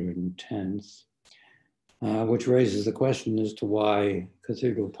and 110th, which raises the question as to why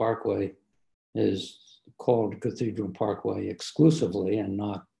Cathedral Parkway is called Cathedral Parkway exclusively and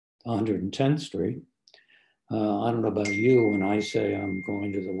not 110th Street. I don't know about you, when I say I'm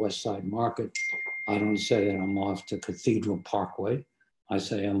going to the West Side Market, I don't say that I'm off to Cathedral Parkway. I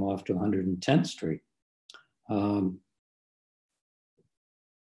say I'm off to 110th Street. In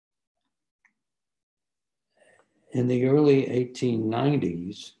the early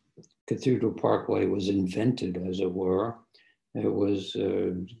 1890s, Cathedral Parkway was invented, as it were. It was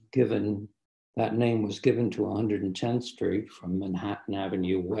that name was given to 110th Street from Manhattan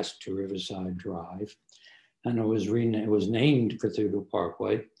Avenue west to Riverside Drive. And it was named Cathedral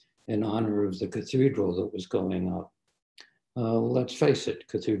Parkway in honor of the cathedral that was going up. Let's face it,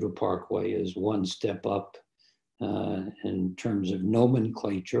 Cathedral Parkway is one step up in terms of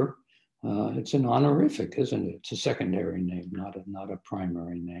nomenclature. It's an honorific, isn't it? It's a secondary name, not a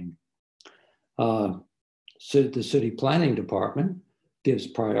primary name. The city planning department gives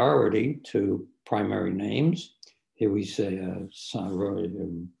priority to primary names. Here we say a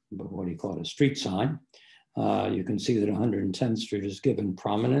street sign. You can see that 110th Street is given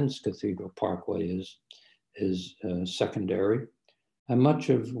prominence. Cathedral Parkway is secondary. And much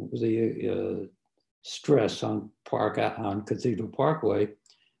of the stress on Cathedral Parkway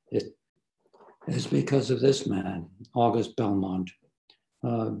is because of this man, August Belmont.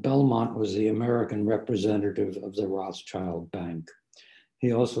 Belmont was the American representative of the Rothschild Bank.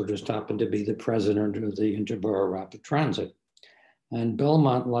 He also just happened to be the president of the Interborough Rapid Transit. And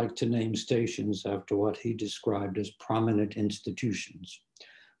Belmont liked to name stations after what he described as prominent institutions,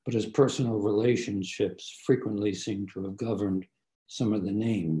 but his personal relationships frequently seem to have governed some of the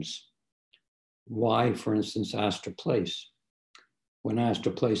names. Why, for instance, Astor Place? When Astor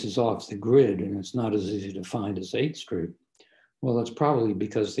Place is off the grid and it's not as easy to find as 8th Street, well, it's probably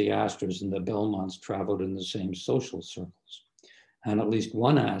because the Astors and the Belmonts traveled in the same social circles. And at least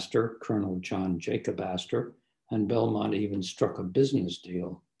one Astor, Colonel John Jacob Astor, and Belmont even struck a business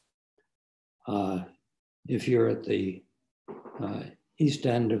deal. If you're at the east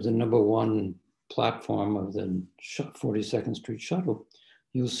end of the number 1 platform of the 42nd Street shuttle,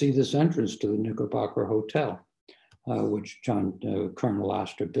 you'll see this entrance to the Knickerbocker Hotel, which Colonel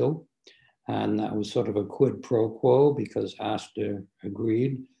Astor built. And that was sort of a quid pro quo because Astor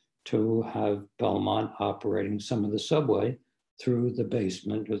agreed to have Belmont operating some of the subway through the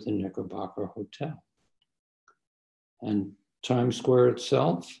basement of the Knickerbocker Hotel. And Times Square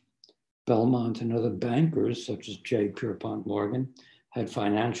itself, Belmont and other bankers such as J. Pierpont Morgan had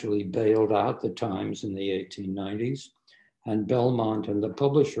financially bailed out the Times in the 1890s. And Belmont and the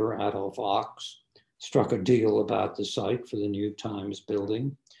publisher, Adolph Ochs, struck a deal about the site for the new Times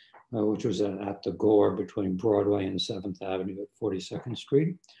building. which was at the Gore between Broadway and 7th Avenue at 42nd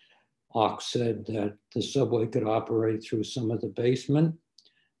Street. Ock said that the subway could operate through some of the basement,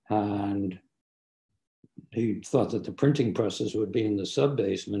 and he thought that the printing presses would be in the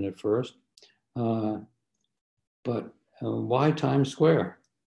sub-basement at first. But why Times Square?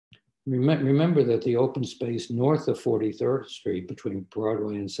 Remember that the open space north of 43rd Street between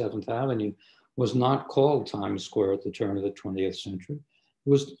Broadway and 7th Avenue was not called Times Square at the turn of the 20th century. It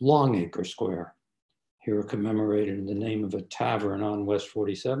was Longacre Square, here commemorated in the name of a tavern on West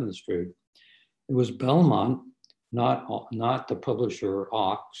 47th Street. It was Belmont, not the publisher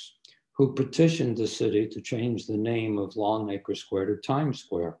Ox, who petitioned the city to change the name of Longacre Square to Times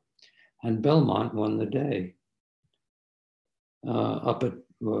Square. And Belmont won the day. Up at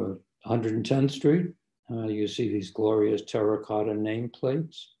 110th Street, you see these glorious terracotta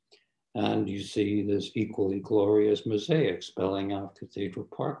nameplates, and you see this equally glorious mosaic spelling out Cathedral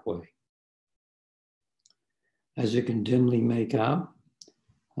Parkway. As you can dimly make out,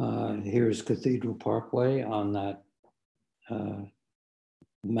 here's Cathedral Parkway on that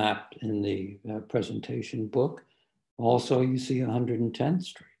map in the presentation book. Also, you see 110th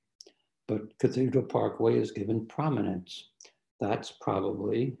Street, but Cathedral Parkway is given prominence. That's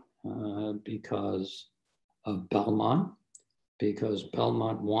probably because of Belmont, because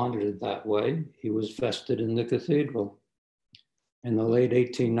Belmont wanted it that way. He was vested in the cathedral. In the late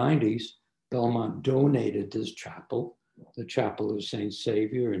 1890s, Belmont donated this chapel, the Chapel of St.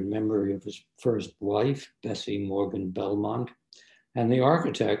 Savior, in memory of his first wife, Bessie Morgan Belmont. And the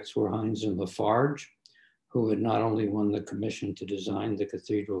architects were Hines and Lafarge, who had not only won the commission to design the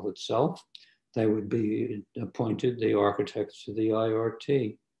cathedral itself, they would be appointed the architects to the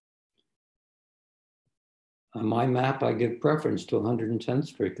IRT. On my map, I give preference to 110th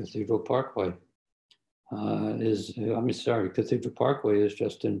Street, Cathedral Parkway. Cathedral Parkway is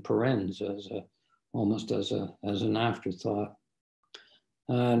just in parens, almost as an afterthought.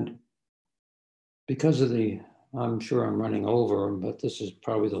 And because of I'm sure I'm running over, but this is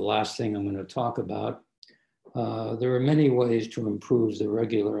probably the last thing I'm going to talk about. There are many ways to improve the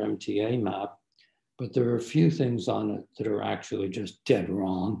regular MTA map, but there are a few things on it that are actually just dead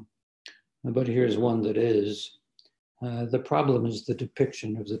wrong. But here's one that is. The problem is the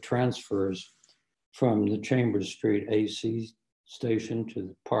depiction of the transfers from the Chambers Street AC station to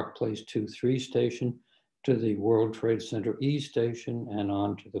the Park Place 2-3 station to the World Trade Center E station and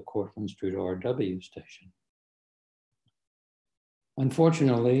on to the Cortlandt Street RW station.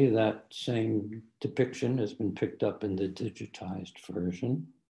 Unfortunately, that same depiction has been picked up in the digitized version.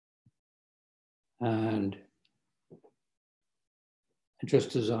 And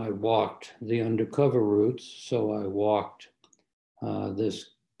just as I walked the undercover routes, so I walked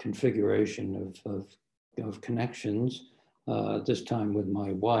this configuration of connections, this time with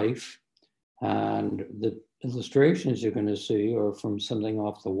my wife. And the illustrations you're going to see are from something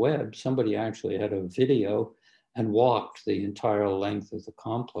off the web. Somebody actually had a video and walked the entire length of the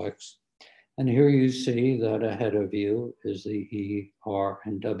complex. And here you see that ahead of you is the E, R,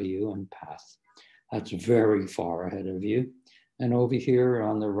 and W and path. That's very far ahead of you. And over here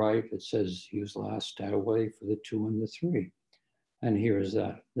on the right, it says use last stairway for the 2 and the 3. And here is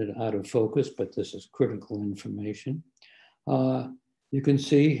that out of focus, but this is critical information. You can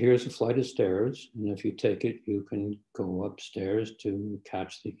see here's a flight of stairs. And if you take it, you can go upstairs to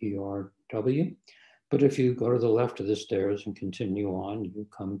catch the ERW. But if you go to the left of the stairs and continue on, you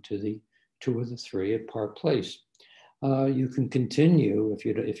come to the 2 or the 3 at Park Place. You can continue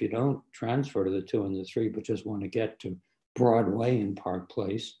if you don't transfer to the 2 and the 3, but just want to get to Broadway and Park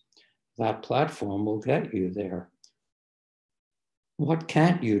Place. That platform will get you there. What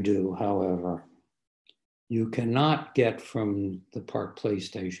can't you do, however? You cannot get from the Park Place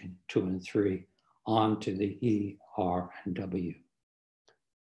station 2 and 3 onto the E, R, and W.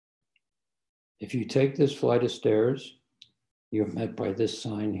 If you take this flight of stairs, you're met by this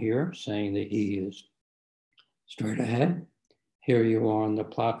sign here saying the E is straight ahead. Here you are on the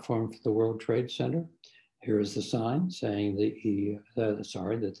platform for the World Trade Center. Here is the sign saying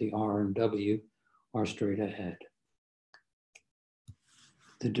that the R and W are straight ahead.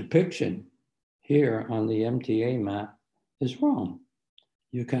 The depiction here on the MTA map is wrong.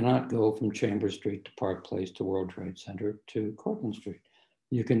 You cannot go from Chambers Street to Park Place to World Trade Center to Cortlandt Street.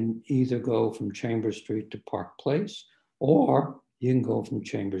 You can either go from Chambers Street to Park Place, or you can go from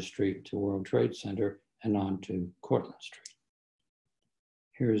Chambers Street to World Trade Center and on to Cortlandt Street.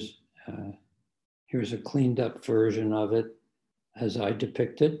 Here's a cleaned up version of it as I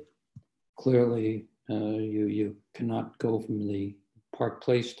depict it. Clearly, you cannot go from the Park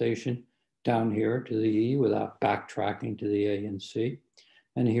Place station down here to the E without backtracking to the A and C.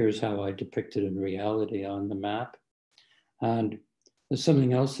 And here's how I depict it in reality on the map. And there's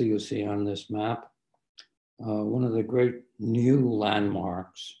something else that you'll see on this map. One of the great new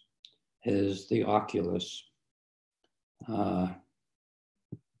landmarks is the Oculus. And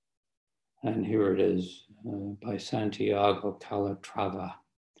here it is by Santiago Calatrava.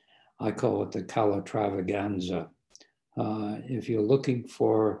 I call it the Calatravaganza. If you're looking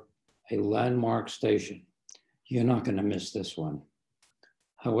for a landmark station, you're not going to miss this one.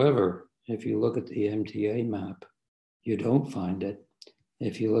 However, if you look at the MTA map, you don't find it.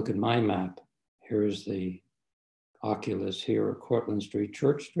 If you look at my map, here's the Oculus here at Cortlandt Street,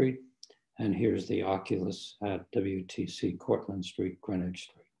 Church Street, and here's the Oculus at WTC, Cortlandt Street, Greenwich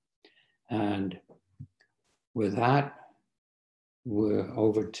Street. And with that, we're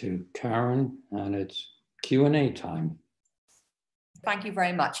over to Karen, and it's Q&A time. Thank you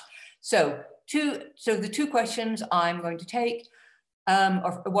very much. So the two questions I'm going to take,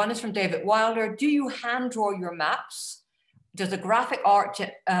 one is from David Wilder. Do you hand draw your maps? Does a graphic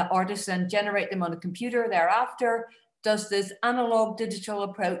artist then generate them on a computer thereafter? Does this analog digital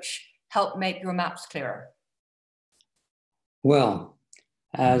approach help make your maps clearer? Well,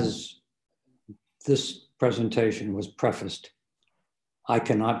 as this presentation was prefaced, I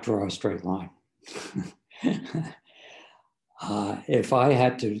cannot draw a straight line. If I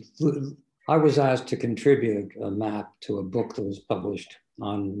had to, I was asked to contribute a map to a book that was published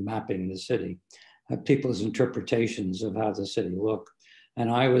on mapping the city, people's interpretations of how the city looked.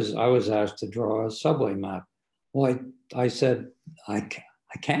 And I was asked to draw a subway map. Well, I said, I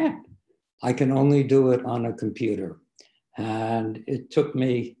can't. I can only do it on a computer. And it took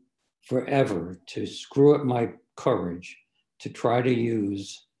me forever to screw up my courage to try to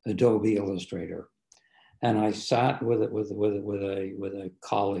use Adobe Illustrator. And I sat with a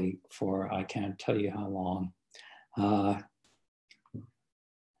colleague for, I can't tell you how long.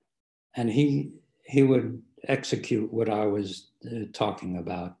 And he would execute what I was talking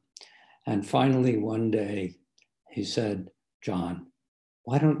about. And finally, one day, he said, John,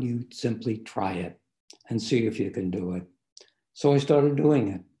 why don't you simply try it and see if you can do it? So I started doing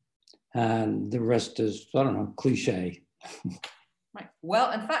it. And the rest is, I don't know, cliche. Right.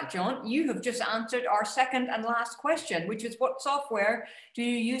 Well, in fact, John, you have just answered our second and last question, which is what software do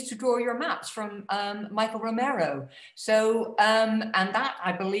you use to draw your maps, from Michael Romero. So, and that,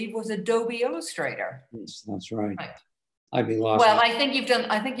 I believe, was Adobe Illustrator. Yes, that's right. Right. I'd be lost. Well, I think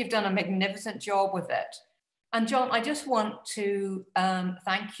you've done a magnificent job with it. And John, I just want to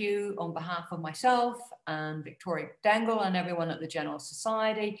thank you on behalf of myself and Victoria Dengle and everyone at the General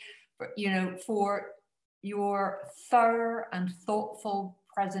Society for your thorough and thoughtful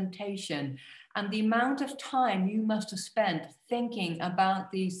presentation and the amount of time you must have spent thinking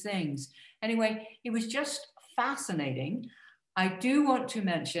about these things. Anyway, it was just fascinating. I do want to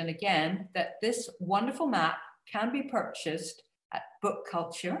mention again that this wonderful map can be purchased at Book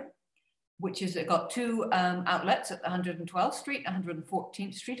Culture, which is got two outlets at 112th Street,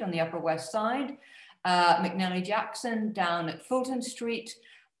 114th Street on the Upper West Side, McNally Jackson down at Fulton Street,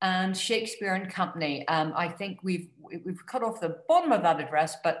 and Shakespeare and Company. I think we've cut off the bottom of that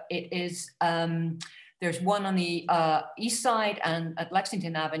address, but it is, there's one on the east side and at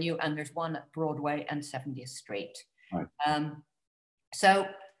Lexington Avenue, and there's one at Broadway and 70th Street. Right. So,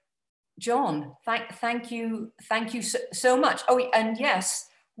 John, thank you so much. Oh, and yes,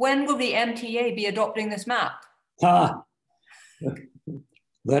 when will the MTA be adopting this map?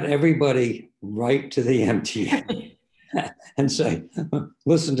 Let everybody write to the MTA. And say,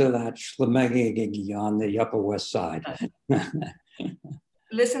 listen to that schlemeggy on the Upper West Side.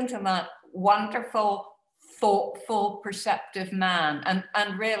 Listen to that wonderful, thoughtful, perceptive man.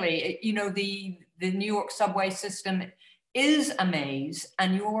 And really, the New York subway system is a maze,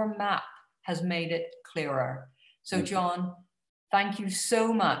 and your map has made it clearer. So John, thank you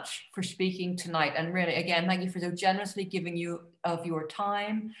so much for speaking tonight. And really, again, thank you for so generously giving you of your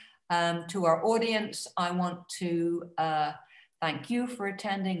time. To our audience, I want to thank you for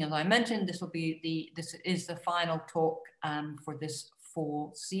attending. As I mentioned, this is the final talk for this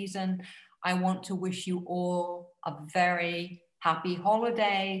fall season. I want to wish you all a very happy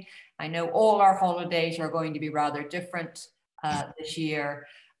holiday. I know all our holidays are going to be rather different this year,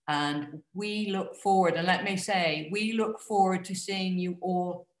 and we look forward, and let me say, we look forward to seeing you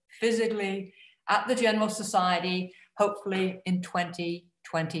all physically at the General Society, hopefully in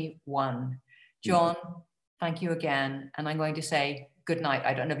 2021. John, thank you again. And I'm going to say good night.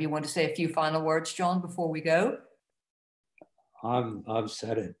 I don't know if you want to say a few final words, John, before we go. I've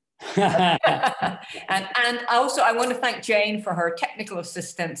said it. And also I want to thank Jane for her technical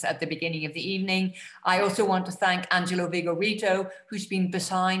assistance at the beginning of the evening. I also want to thank Angelo Vigorito, who's been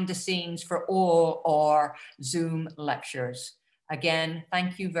behind the scenes for all our Zoom lectures. Again,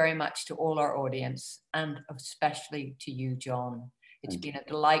 thank you very much to all our audience, and especially to you, John. It's been a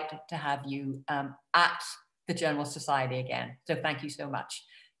delight to have you at the General Society again. So thank you so much.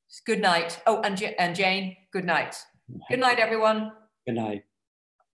 Good night. Oh, and Jane, good night. Good night, everyone. Good night.